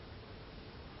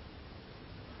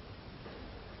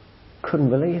 Couldn't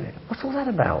believe it. What's all that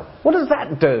about? What does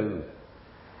that do?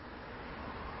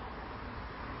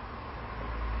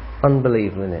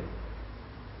 Unbelievable, isn't it?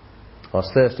 I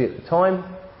was thirsty at the time.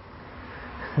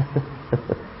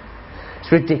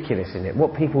 It's ridiculous, isn't it?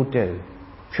 What people do.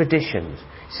 Traditions.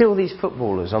 You see all these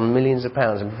footballers on millions of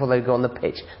pounds, and before they go on the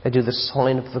pitch, they do the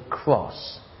sign of the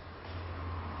cross.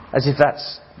 As if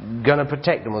that's going to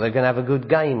protect them, or they're going to have a good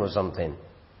game or something.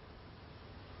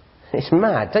 It's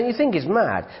mad. Don't you think it's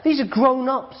mad? These are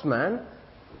grown-ups, man.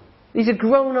 These are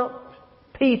grown-up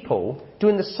people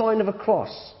doing the sign of a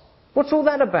cross. What's all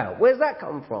that about? Where's that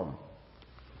come from?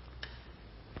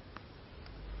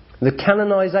 The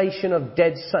canonization of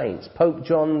dead saints. Pope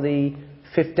John the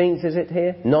 15th, is it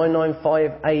here?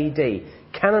 995 AD.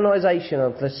 Canonization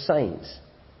of the saints.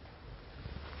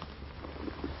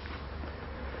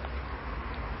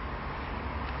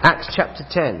 Acts chapter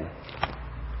 10.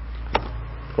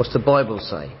 What's the Bible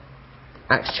say?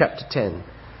 Acts chapter 10.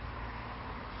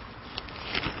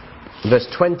 Verse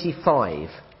 25.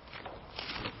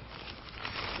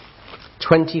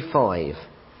 25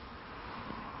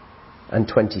 and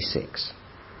 26.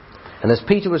 And as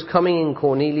Peter was coming in,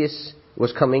 Cornelius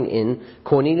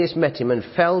met him and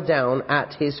fell down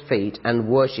at his feet and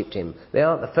worshipped him. They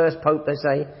aren't the first pope, they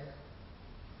say,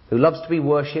 who loves to be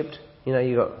worshipped. You know,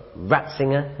 you've got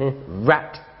Ratzinger,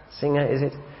 is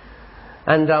it?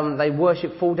 And they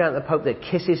worship, fall down at the Pope, they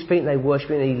kiss his feet and they worship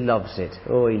him, and he loves it.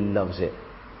 Oh, he loves it.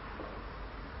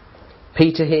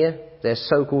 Peter here, their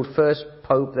so-called first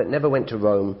Pope that never went to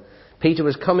Rome. Peter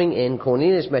was coming in,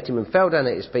 Cornelius met him and fell down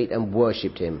at his feet and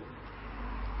worshipped him.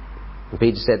 And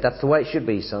Peter said, that's the way it should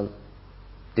be, son.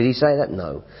 Did he say that?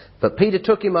 No. But Peter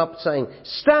took him up, saying,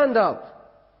 stand up.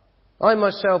 I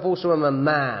myself also am a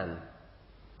man.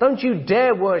 Don't you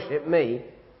dare worship me.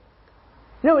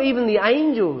 You know, even the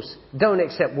angels don't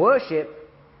accept worship.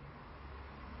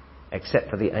 except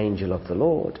for the angel of the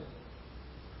Lord.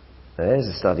 There's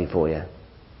a study for you.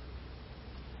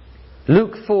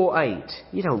 Luke 4:8.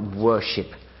 You don't worship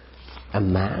a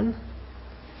man.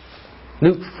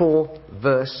 Luke 4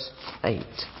 verse 8.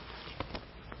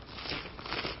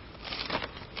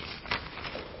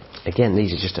 Again,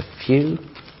 these are just a few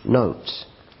notes.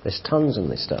 There's tons on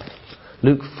this stuff.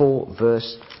 Luke 4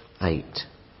 verse 8.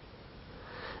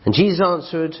 And Jesus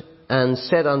answered and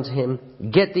said unto him,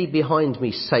 Get thee behind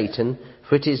me, Satan,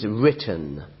 for it is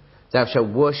written, Thou shalt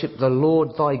worship the Lord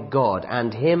thy God,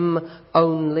 and him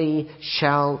only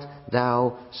shalt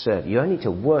thou serve. You only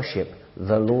to worship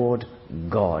the Lord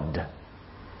God.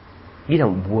 You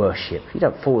don't worship. You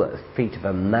don't fall at the feet of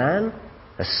a man,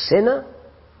 a sinner.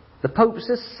 The Pope's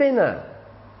a sinner.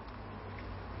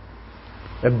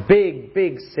 A big,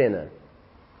 big sinner.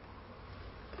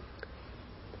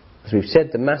 As we've said,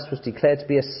 the Mass was declared to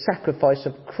be a sacrifice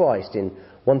of Christ in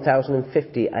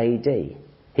 1050 AD.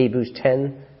 Hebrews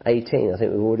 10:18, I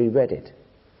think we've already read it.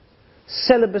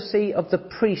 Celibacy of the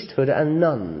priesthood and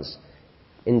nuns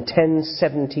in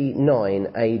 1079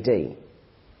 AD.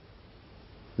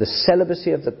 The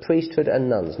celibacy of the priesthood and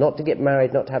nuns, not to get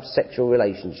married, not to have sexual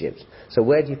relationships. So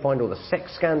where do you find all the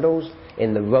sex scandals?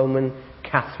 In the Roman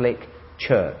Catholic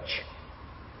Church.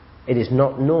 It is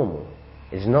not normal,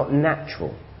 it is not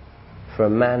natural for a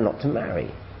man not to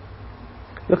marry.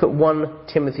 Look at 1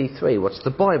 Timothy 3. What's the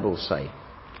Bible say?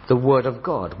 The Word of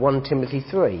God. 1 Timothy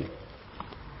 3.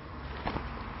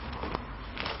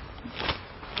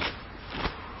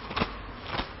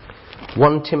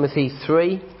 (1 Timothy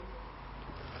 3)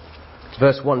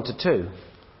 verse 1 to 2.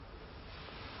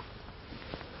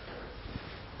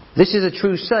 This is a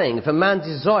true saying. If a man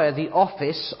desire the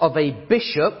office of a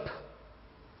bishop,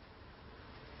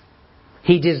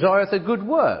 he desireth a good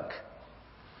work.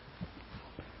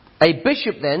 A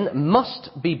bishop then must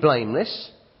be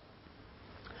blameless,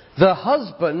 the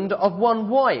husband of one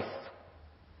wife.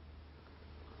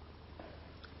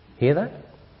 Hear that?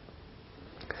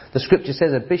 The scripture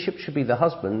says a bishop should be the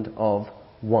husband of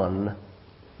one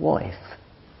wife.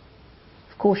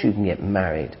 Of course you can get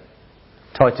married.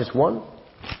 Titus 1.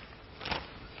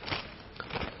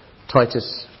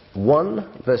 Titus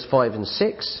 1 verse 5 and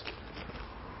 6.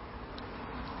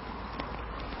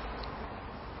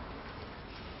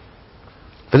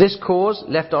 For this cause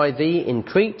left I thee in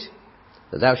Crete,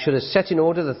 that thou shouldest set in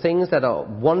order the things that are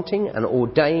wanting, and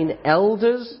ordain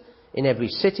elders in every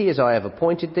city as I have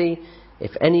appointed thee.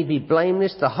 If any be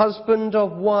blameless, the husband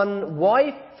of one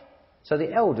wife, so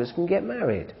the elders can get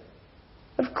married.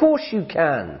 Of course you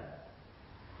can.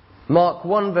 Mark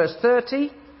 1 verse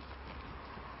 30.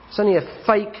 It's only a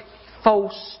fake,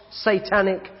 false,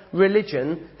 satanic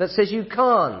religion that says you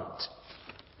can't.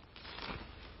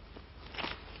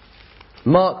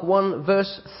 Mark 1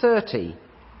 verse 30.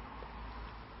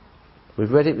 We've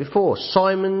read it before.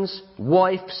 Simon's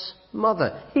wife's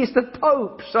mother. He's the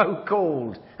Pope, so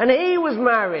called. And he was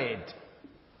married.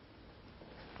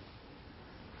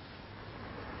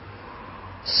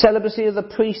 Celibacy of the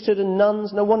priesthood and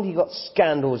nuns. No wonder you've got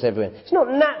scandals everywhere. It's not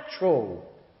natural.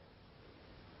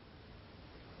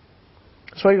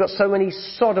 That's why you've got so many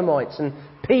sodomites and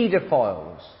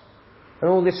paedophiles and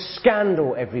all this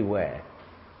scandal everywhere.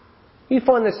 You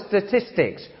find the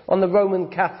statistics on the Roman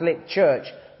Catholic Church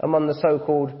among the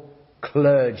so-called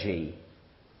clergy.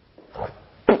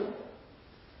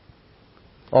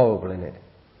 Horrible, isn't it?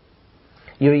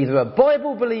 You're either a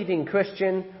Bible-believing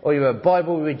Christian or you're a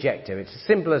Bible rejecter. It's as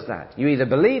simple as that. You either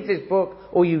believe this book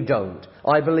or you don't.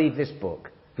 I believe this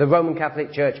book. The Roman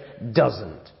Catholic Church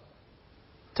doesn't.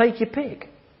 Take your pick.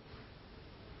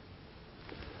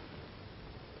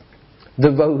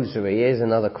 The Rosary is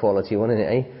another quality one, isn't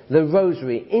it? Eh? The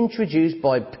Rosary, introduced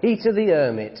by Peter the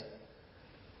Hermit.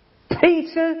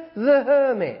 Peter the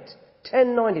Hermit,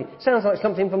 1090. Sounds like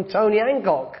something from Tony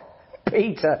Hancock.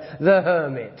 Peter the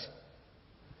Hermit.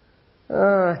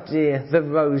 Ah dear, the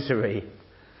Rosary.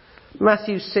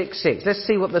 Matthew 6:6. Let's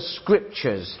see what the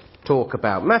scriptures talk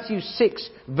about. Matthew 6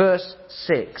 verse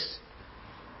 6.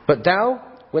 But thou,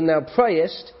 when thou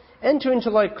prayest, enter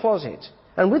into thy closet,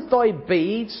 and with thy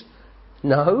beads...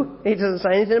 No, it doesn't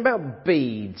say anything about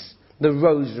beads. The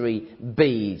Rosary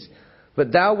beads.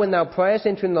 But thou, when thou prayest,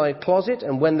 enter in thy closet,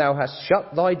 and when thou hast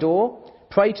shut thy door,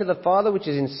 pray to the Father which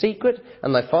is in secret,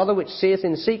 and thy Father which seeth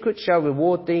in secret shall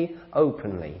reward thee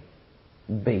openly.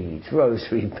 Beads,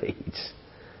 Rosary beads.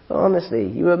 Honestly,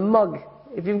 you're a mug.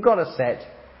 If you've got a set,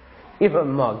 you're a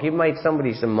mug. You've made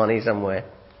somebody some money somewhere.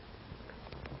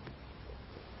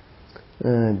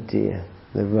 Oh dear,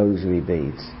 the Rosary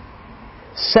beads.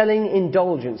 Selling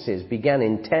indulgences began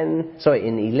in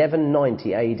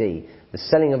 1190 AD. The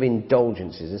selling of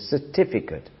indulgences, a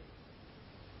certificate.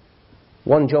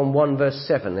 1 John 1 verse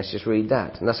 7, let's just read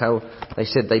that. And that's how they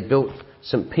said they built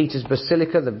St. Peter's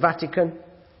Basilica, the Vatican,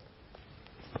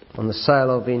 on the sale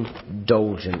of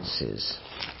indulgences.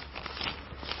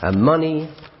 A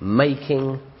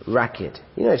money-making racket.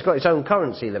 You know, it's got its own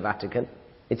currency, the Vatican.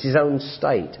 It's its own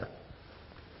state.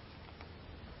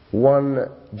 1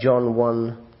 John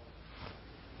 1,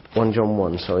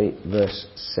 verse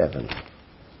 7.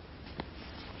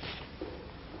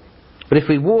 But if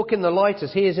we walk in the light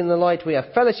as he is in the light, we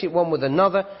have fellowship one with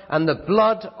another, and the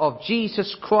blood of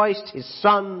Jesus Christ, his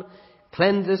Son,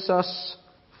 cleanses us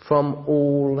from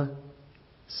all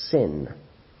sin.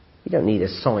 You don't need a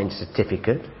signed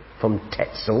certificate from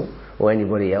Tetzel or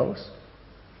anybody else.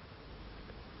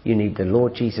 You need the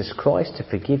Lord Jesus Christ to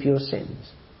forgive your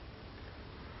sins.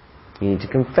 You need to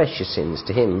confess your sins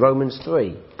to him. Romans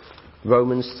 3,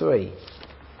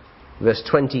 verse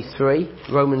 23.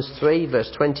 Romans 3, verse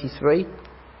 23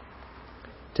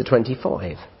 to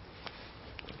 25.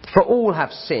 For all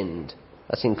have sinned.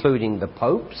 That's including the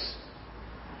popes.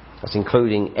 That's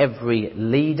including every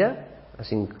leader.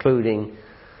 That's including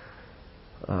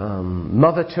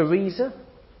Mother Teresa,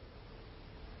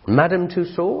 Madame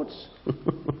Tussauds.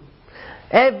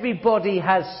 Everybody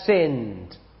has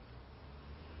sinned.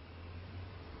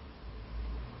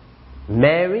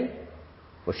 Mary,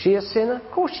 was she a sinner?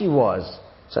 Of course she was.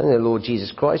 It's only the Lord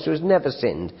Jesus Christ who has never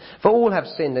sinned. For all have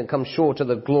sinned and come short of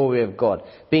the glory of God,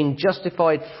 being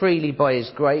justified freely by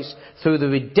his grace through the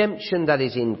redemption that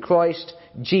is in Christ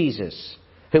Jesus,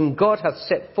 whom God hath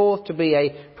set forth to be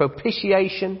a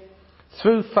propitiation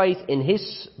through faith in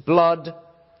his blood,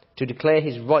 to declare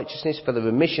his righteousness for the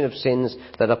remission of sins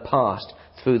that are past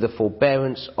through the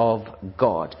forbearance of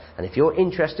God. And if you're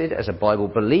interested as a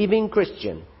Bible-believing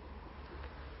Christian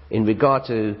in regard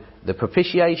to the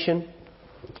propitiation,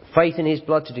 faith in his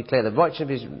blood to declare the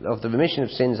righteousness of the remission of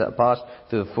sins that are past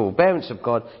through the forbearance of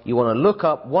God, you want to look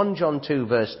up 1 John 2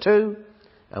 verse 2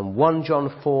 and 1 John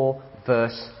 4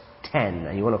 verse 10.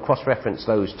 And you want to cross-reference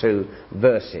those two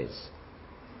verses.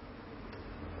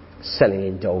 Selling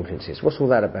indulgences. What's all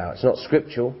that about? It's not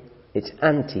scriptural. It's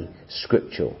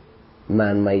anti-scriptural.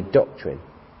 Man-made doctrine.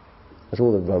 That's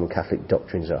all the Roman Catholic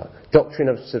doctrines are. Doctrine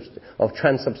of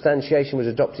transubstantiation was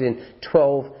adopted in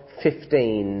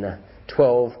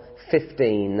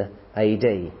 1215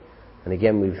 AD. And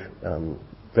again, we've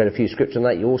read a few scriptures on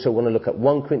that. You also want to look at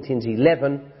 1 Corinthians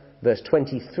 11, verse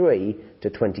 23 to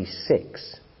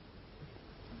 26.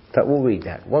 In fact, we'll read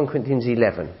that. 1 Corinthians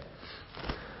 11.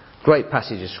 Great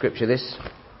passage of scripture, this,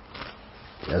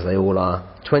 as they all are.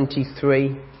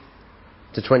 23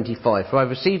 to 25. For I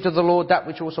received of the Lord that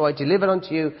which also I delivered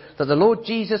unto you, that the Lord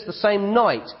Jesus, the same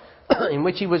night in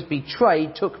which he was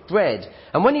betrayed, took bread.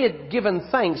 And when he had given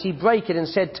thanks, he brake it and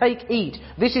said, Take, eat.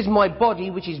 This is my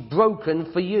body which is broken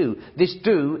for you. This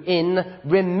do in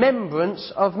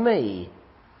remembrance of me.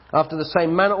 After the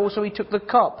same manner also he took the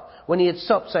cup when he had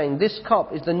supped, saying, This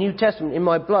cup is the New Testament in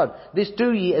my blood. This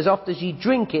do ye as oft as ye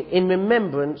drink it in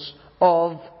remembrance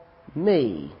of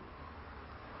me.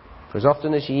 For as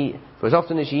often as ye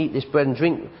eat this bread and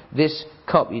drink this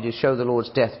cup, ye do show the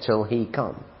Lord's death till he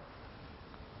come.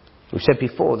 We've said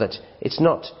before that it's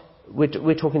not,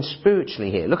 we're talking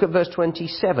spiritually here. Look at verse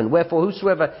 27. Wherefore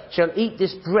whosoever shall eat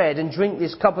this bread and drink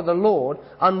this cup of the Lord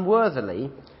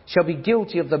unworthily shall be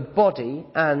guilty of the body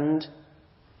and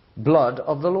blood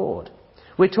of the Lord.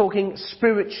 We're talking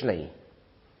spiritually.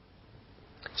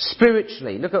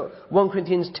 Spiritually. Look at 1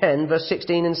 Corinthians 10 verse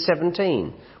 16 and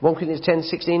 17. 1 Corinthians 10,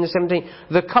 16 and 17.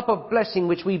 The cup of blessing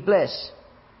which we bless,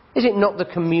 is it not the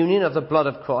communion of the blood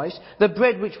of Christ? The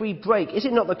bread which we break, is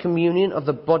it not the communion of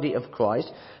the body of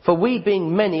Christ? For we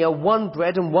being many are one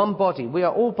bread and one body. We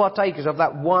are all partakers of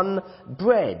that one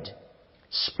bread.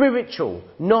 Spiritual,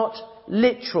 not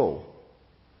literal.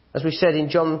 As we said in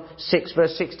John 6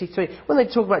 verse 63. When they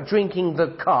talk about drinking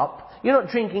the cup, you're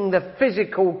not drinking the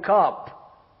physical cup.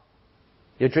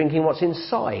 You're drinking what's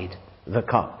inside the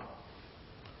cup.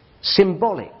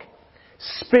 Symbolic,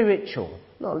 spiritual,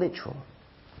 not literal,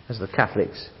 as the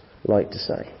Catholics like to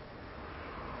say.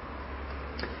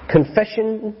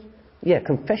 Confession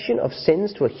of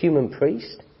sins to a human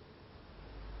priest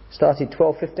started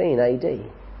 1215 AD.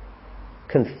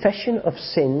 Confession of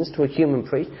sins to a human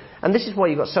priest. And this is why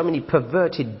you've got so many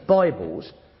perverted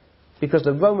Bibles, because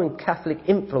the Roman Catholic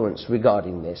influence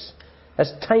regarding this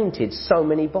has tainted so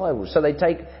many Bibles. So they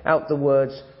take out the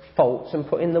words faults and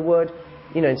put in the word,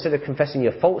 instead of confessing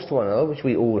your faults to one another, which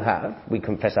we all have, we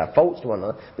confess our faults to one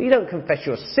another, but you don't confess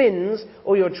your sins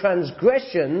or your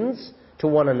transgressions to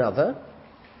one another.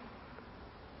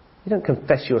 You don't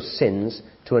confess your sins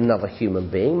to another human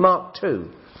being. Mark 2,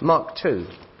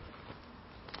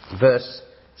 verse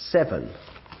 7.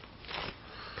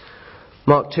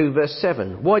 Mark 2 verse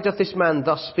 7. Why doth this man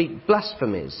thus speak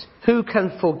blasphemies? Who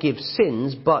can forgive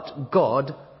sins but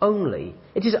God only?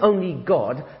 It is only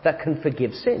God that can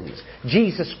forgive sins.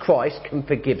 Jesus Christ can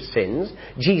forgive sins.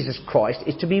 Jesus Christ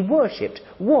is to be worshipped.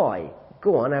 Why?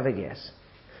 Go on, have a guess.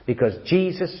 Because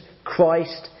Jesus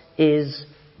Christ is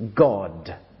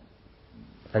God.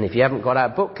 And if you haven't got our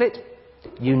booklet,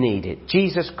 you need it.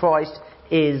 Jesus Christ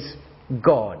is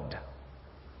God.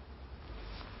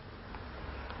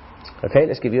 Okay,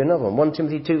 let's give you another one. 1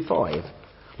 Timothy 2:5.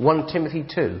 1 Timothy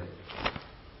 2.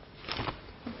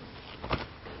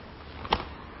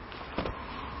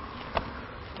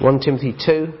 Timothy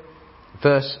 2,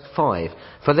 verse 5.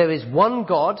 For there is one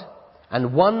God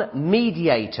and one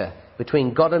mediator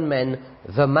between God and men,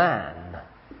 the man,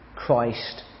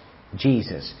 Christ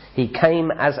Jesus. He came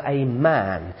as a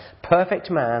man, perfect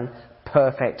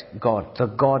God, the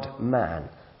God-man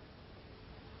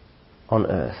on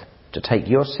earth, to take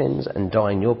your sins and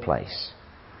die in your place.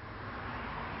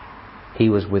 He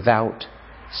was without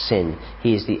sin.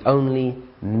 He is the only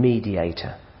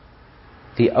mediator.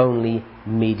 The only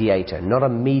mediator. Not a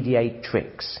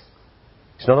mediatrix.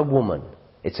 It's not a woman.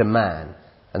 It's a man.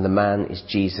 And the man is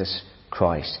Jesus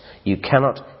Christ. You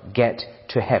cannot get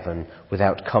to heaven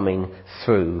without coming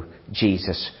through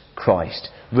Jesus Christ.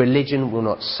 Religion will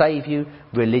not save you.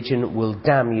 Religion will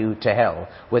damn you to hell.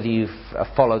 Whether you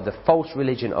follow the false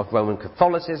religion of Roman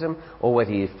Catholicism or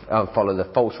whether you follow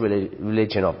the false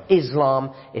religion of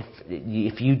Islam,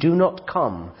 if you do not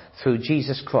come through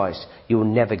Jesus Christ, you will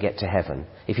never get to heaven.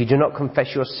 If you do not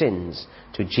confess your sins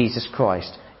to Jesus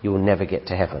Christ, you will never get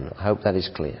to heaven. I hope that is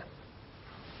clear.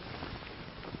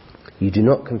 You do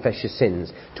not confess your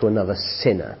sins to another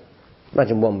sinner.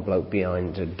 Imagine one bloke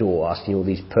behind a door asking you all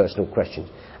these personal questions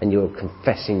and you're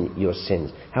confessing your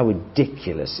sins. How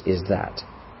ridiculous is that?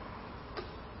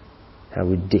 How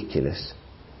ridiculous.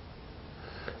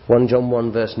 1 John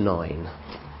 1 verse 9.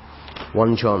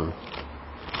 1 John.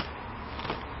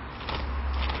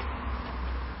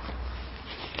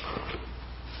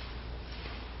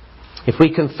 If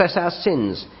we confess our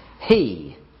sins,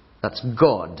 He, that's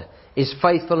God, is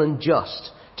faithful and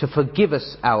just to forgive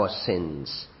us our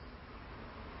sins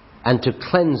and to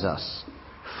cleanse us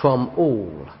from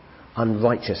all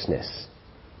unrighteousness.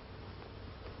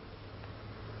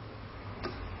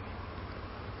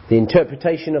 The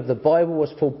interpretation of the Bible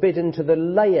was forbidden to the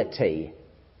laity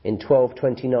in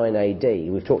 1229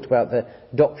 AD. We've talked about the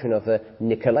doctrine of the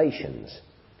Nicolaitans,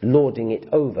 lording it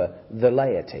over the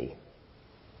laity.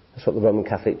 That's what the Roman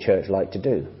Catholic Church like to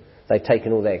do. They've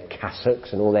taken all their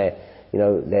cassocks and all their,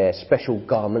 their special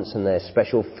garments and their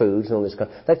special foods and all this kind.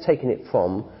 They've taken it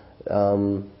from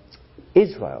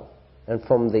Israel and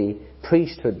from the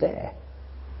priesthood there,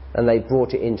 and they've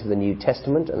brought it into the New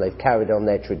Testament and they've carried on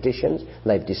their traditions and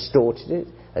they've distorted it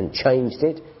and changed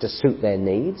it to suit their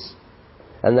needs,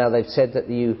 and now they've said that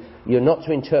you're not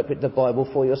to interpret the Bible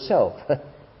for yourself.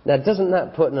 Now doesn't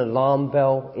that put an alarm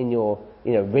bell in your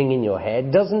ring in your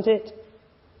head, doesn't it?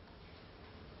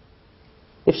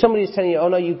 If somebody is telling you, oh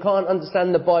no, you can't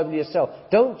understand the Bible yourself,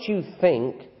 don't you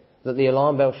think that the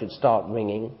alarm bell should start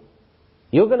ringing?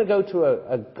 You're going to go to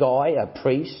a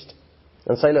priest,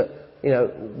 and say, look,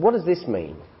 what does this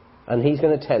mean? And he's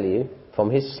going to tell you from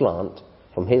his slant,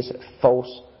 from his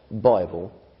false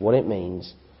Bible, what it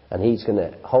means. And he's going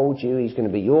to hold you, he's going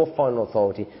to be your final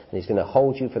authority, and he's going to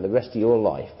hold you for the rest of your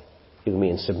life. You're going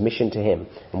to be in submission to him.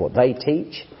 And what they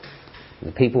teach,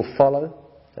 the people follow,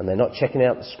 and they're not checking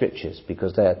out the scriptures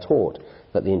because they are taught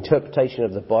that the interpretation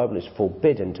of the Bible is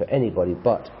forbidden to anybody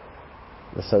but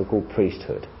the so-called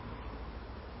priesthood.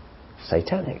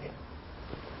 Satanic.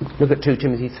 Look at 2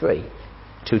 Timothy 3.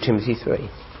 2 Timothy 3.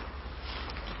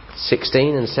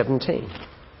 16 and 17.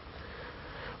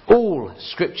 All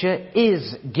Scripture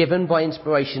is given by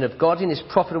inspiration of God and is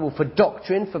profitable for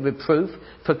doctrine, for reproof,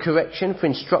 for correction, for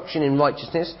instruction in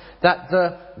righteousness, that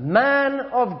the man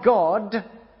of God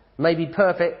may be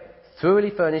perfect, thoroughly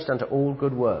furnished unto all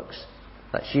good works.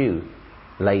 That's you,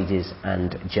 ladies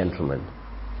and gentlemen.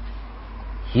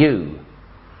 You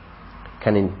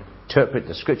can interpret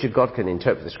the Scripture. God can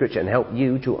interpret the Scripture and help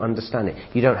you to understand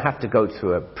it. You don't have to go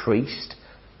through a priest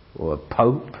or a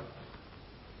pope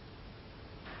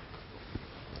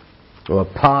or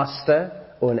a pastor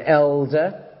or an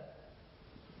elder.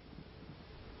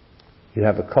 You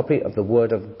have a copy of the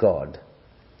Word of God.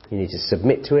 You need to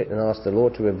submit to it and ask the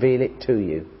Lord to reveal it to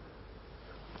you.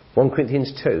 1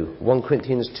 Corinthians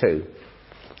 2,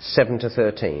 7 to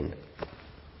 13.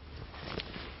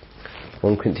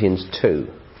 1 Corinthians 2,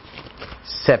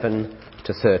 7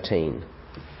 to 13.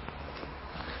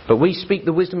 But we speak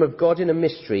the wisdom of God in a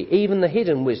mystery, even the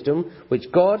hidden wisdom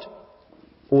which God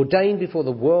ordained before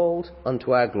the world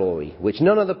unto our glory, which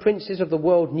none of the princes of the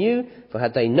world knew, for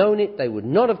had they known it, they would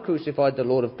not have crucified the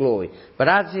Lord of glory. But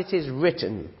as it is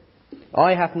written,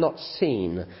 eye hath not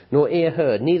seen, nor ear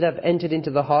heard, neither have entered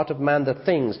into the heart of man the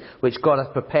things which God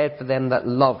hath prepared for them that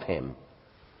love him.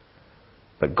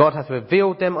 But God hath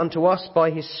revealed them unto us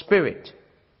by his Spirit.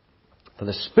 For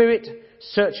the Spirit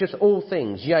searcheth all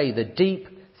things, yea, the deep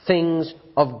things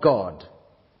of God.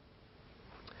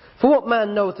 For what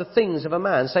man knoweth the things of a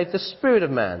man, save the spirit of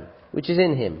man, which is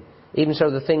in him? Even so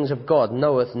the things of God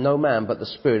knoweth no man but the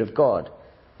Spirit of God.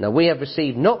 Now we have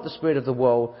received not the spirit of the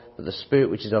world, but the Spirit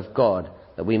which is of God,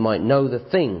 that we might know the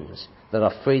things that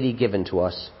are freely given to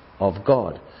us of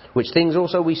God. Which things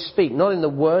also we speak, not in the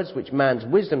words which man's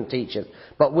wisdom teacheth,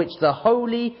 but which the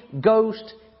Holy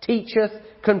Ghost teacheth,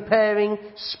 comparing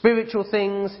spiritual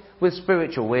things with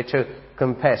spiritual. We're to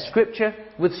compare Scripture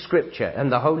with Scripture,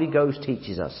 and the Holy Ghost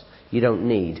teaches us. You don't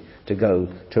need to go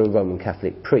to a Roman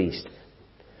Catholic priest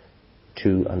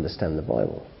to understand the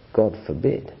Bible. God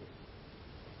forbid.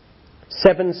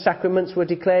 7 sacraments were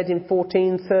declared in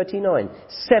 1439.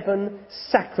 7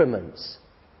 sacraments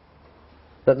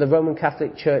that the Roman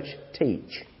Catholic Church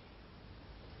teach.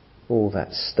 All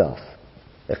that stuff.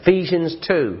 Ephesians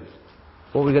 2.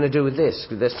 What are we going to do with this?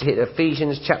 Let's hit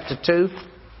Ephesians chapter 2,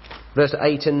 verse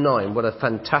 8 and 9. What a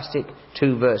fantastic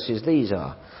 2 verses these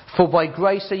are. For by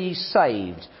grace are ye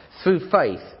saved through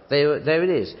faith. There it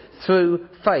is. Through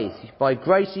faith. By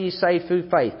grace are ye saved through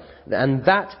faith. And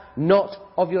that not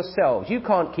of yourselves. You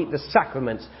can't keep the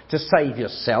sacraments to save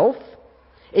yourself.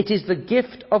 It is the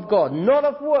gift of God, not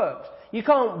of works. You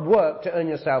can't work to earn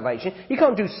your salvation. You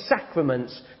can't do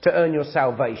sacraments to earn your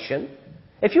salvation.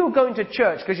 If you're going to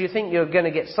church because you think you're going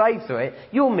to get saved through it,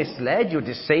 you're misled, you're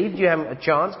deceived, you haven't a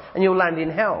chance, and you'll land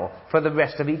in hell for the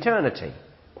rest of eternity.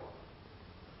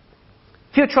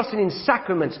 If you're trusting in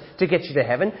sacraments to get you to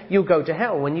heaven, you'll go to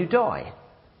hell when you die.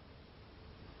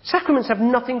 Sacraments have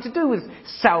nothing to do with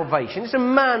salvation. It's a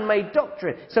man-made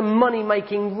doctrine. It's a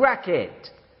money-making racket.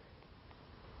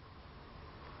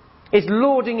 It's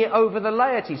lording it over the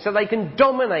laity so they can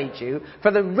dominate you for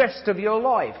the rest of your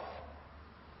life.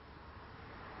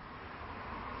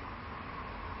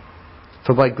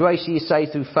 For by grace ye are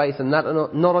saved through faith, and that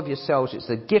not of yourselves, it's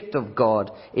the gift of God.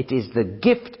 It is the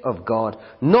gift of God,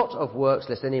 not of works,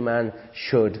 lest any man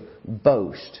should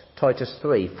boast. Titus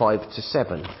 3, 5 to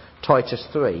 7. Titus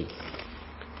 3.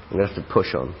 I'm going to have to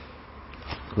push on.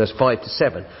 Verse 5 to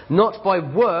 7. Not by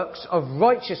works of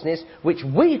righteousness which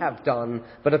we have done,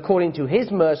 but according to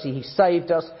his mercy he saved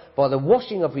us by the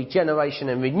washing of regeneration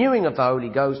and renewing of the Holy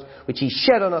Ghost, which he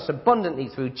shed on us abundantly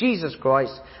through Jesus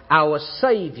Christ, our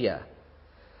Saviour.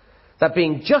 That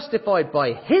being justified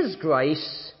by his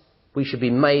grace, we should be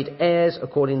made heirs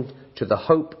according to the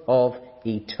hope of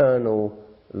eternal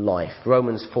life.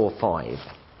 Romans 4:5.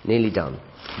 Nearly done.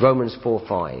 Romans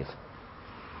 4:5.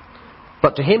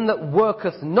 But to him that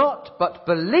worketh not, but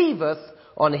believeth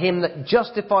on him that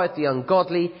justifieth the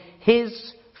ungodly,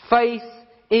 his faith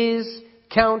is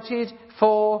counted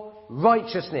for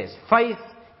righteousness. Faith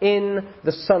in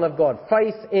the Son of God.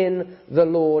 Faith in the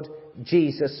Lord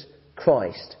Jesus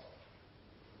Christ.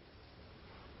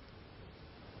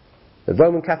 The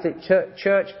Roman Catholic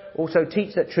Church also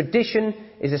teaches that tradition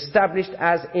is established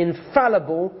as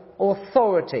infallible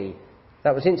authority.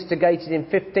 That was instigated in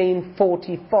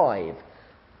 1545.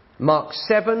 Mark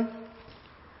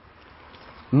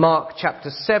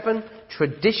chapter 7,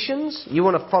 traditions. You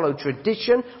want to follow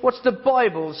tradition? What's the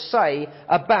Bible say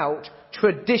about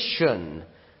tradition?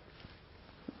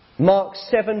 Mark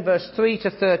 7 verse 3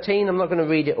 to 13. I'm not going to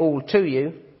read it all to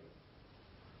you.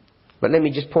 But let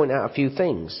me just point out a few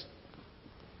things.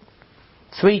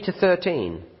 3 to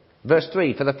 13. Verse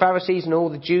 3. For the Pharisees and all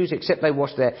the Jews, except they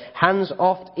wash their hands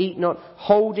oft, eat not,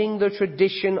 holding the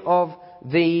tradition of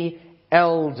the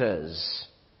elders.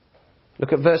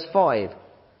 Look at verse 5.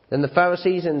 Then the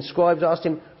Pharisees and scribes asked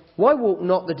him, why walk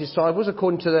not the disciples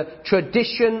according to the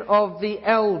tradition of the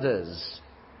elders?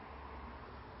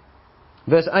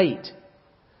 Verse 8.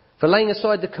 For laying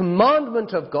aside the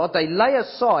commandment of God, they lay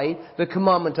aside the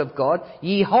commandment of God,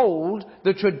 ye hold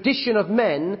the tradition of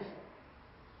men,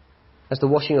 as the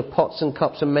washing of pots and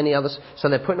cups and many others. So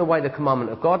they're putting away the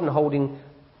commandment of God and holding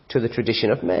to the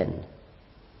tradition of men.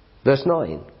 Verse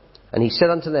 9. And he said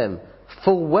unto them,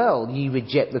 full well ye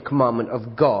reject the commandment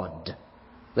of God,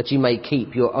 that ye may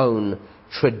keep your own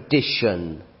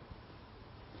tradition.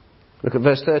 Look at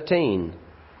verse 13.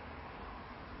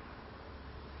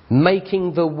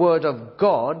 Making the word of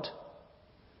God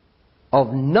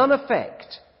of none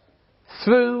effect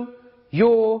through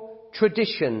your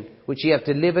tradition, which ye have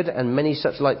delivered, and many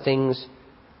such like things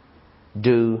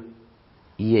do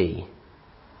ye.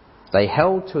 They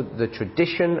held to the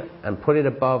tradition and put it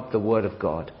above the word of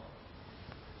God.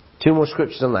 Two more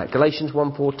scriptures on that. Galatians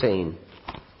 1:14.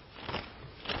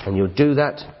 And you'll do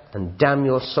that and damn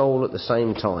your soul at the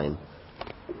same time.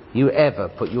 You ever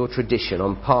put your tradition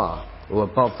on par or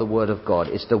above the word of God?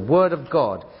 It's the word of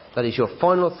God that is your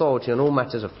final authority on all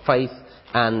matters of faith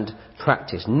and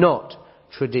practice, not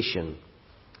tradition.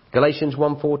 Galatians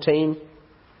 1:14.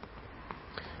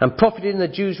 And profited in the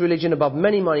Jews' religion above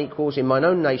many mine equals in mine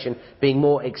own nation, being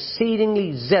more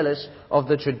exceedingly zealous of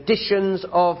the traditions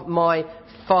of my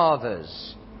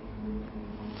fathers.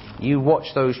 You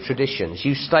watch those traditions.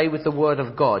 You stay with the word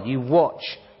of God. You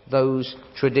watch those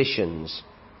traditions.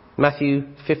 Matthew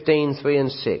 15:3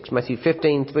 and 6. Matthew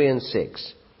 15:3 and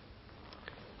 6.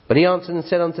 But he answered and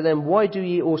said unto them, why do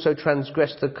ye also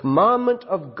transgress the commandment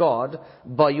of God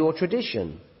by your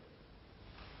tradition?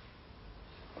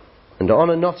 And to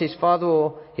honour not his father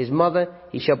or his mother,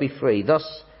 he shall be free.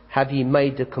 Thus have ye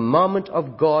made the commandment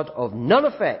of God of none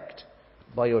effect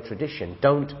by your tradition.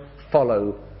 Don't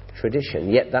follow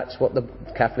tradition. Yet that's what the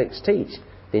Catholics teach.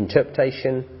 The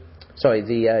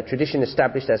tradition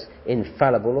established as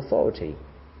infallible authority.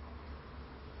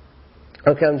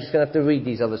 Okay, I'm just going to have to read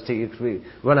these others to you because we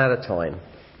run out of time.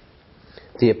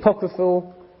 The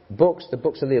apocryphal books, the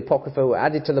books of the Apocrypha, were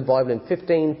added to the Bible in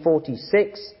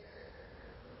 1546.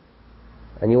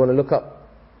 And you want to look up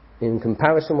in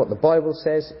comparison what the Bible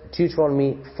says.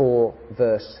 Deuteronomy 4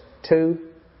 verse 2.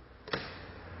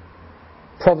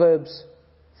 Proverbs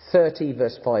 30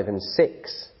 verse 5 and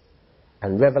 6.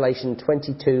 And Revelation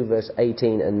 22 verse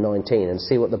 18 and 19. And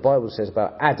see what the Bible says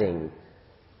about adding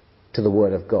to the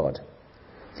Word of God.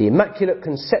 The Immaculate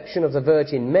Conception of the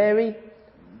Virgin Mary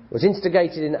was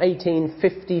instigated in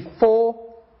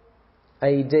 1854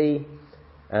 AD.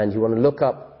 And you want to look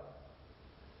up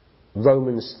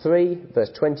Romans 3 verse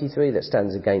 23, that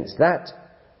stands against that,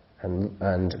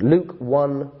 and Luke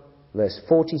 1 verse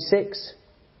 46,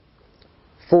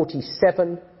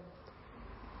 47,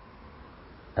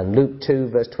 and Luke 2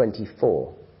 verse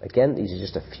 24. Again, these are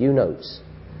just a few notes.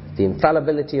 The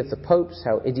infallibility of the popes,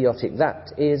 how idiotic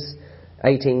that is.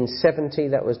 1870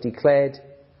 that was declared.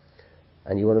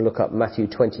 And you want to look up Matthew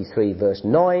 23 verse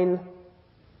 9,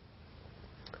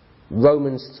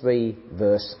 Romans 3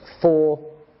 verse 4,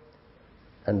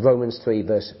 and Romans 3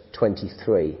 verse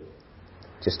 23.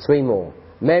 Just three more.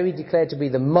 Mary declared to be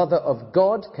the mother of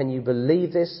God. Can you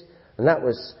believe this? And that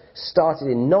was started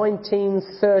in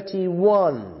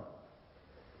 1931.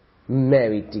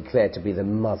 Mary declared to be the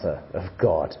mother of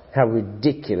God. How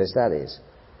ridiculous that is.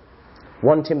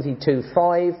 1 Timothy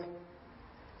 2:5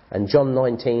 and John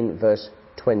 19 verse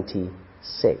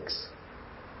 26.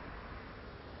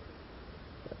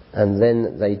 And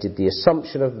then they did the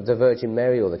Assumption of the Virgin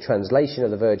Mary, or the translation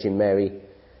of the Virgin Mary,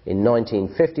 in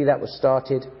 1950. That was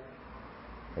started.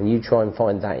 And you try and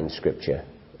find that in Scripture.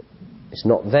 It's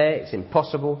not there. It's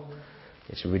impossible.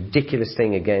 It's a ridiculous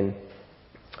thing again.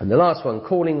 And the last one,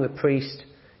 calling the priest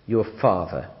your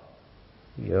father.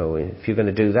 If you're going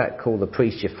to do that, call the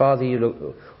priest your father,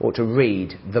 you ought to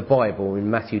read the Bible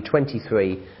in Matthew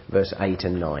 23 verse 8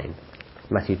 and 9.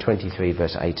 Matthew 23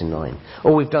 verse 8 and 9.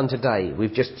 All we've done today,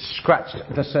 we've just scratched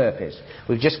the surface.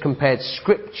 We've just compared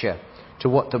Scripture to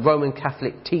what the Roman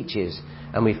Catholic teaches,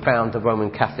 and we found the Roman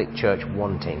Catholic Church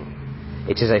wanting.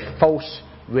 It is a false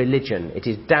religion. It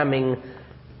is damning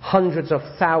hundreds of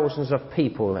thousands of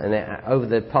people, and over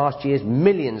the past years,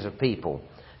 millions of people,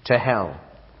 to hell.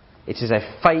 It is a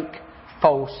fake,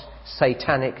 false,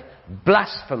 satanic,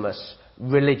 blasphemous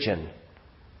religion.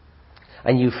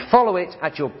 And you follow it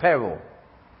at your peril.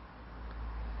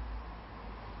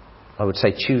 I would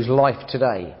say choose life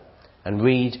today and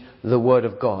read the Word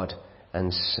of God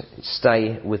and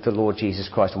stay with the Lord Jesus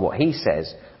Christ and what He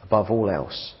says above all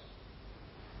else.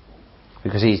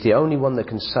 Because He's the only one that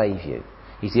can save you.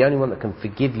 He's the only one that can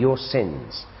forgive your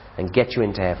sins and get you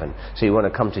into heaven. So you want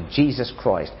to come to Jesus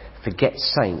Christ. Forget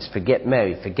saints, forget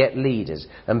Mary, forget leaders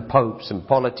and popes and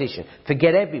politicians.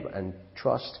 Forget everyone and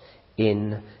trust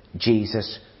in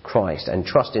Jesus Christ. And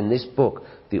trust in this book,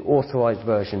 the Authorized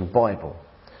Version Bible.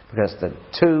 Because the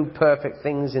two perfect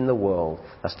things in the world,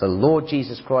 that's the Lord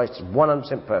Jesus Christ, is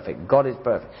 100% perfect. God is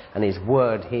perfect. And His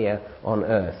Word here on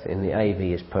earth in the AV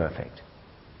is perfect.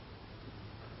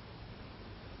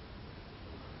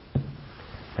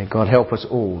 May God help us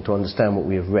all to understand what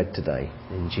we have read today.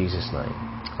 In Jesus' name.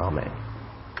 Amen.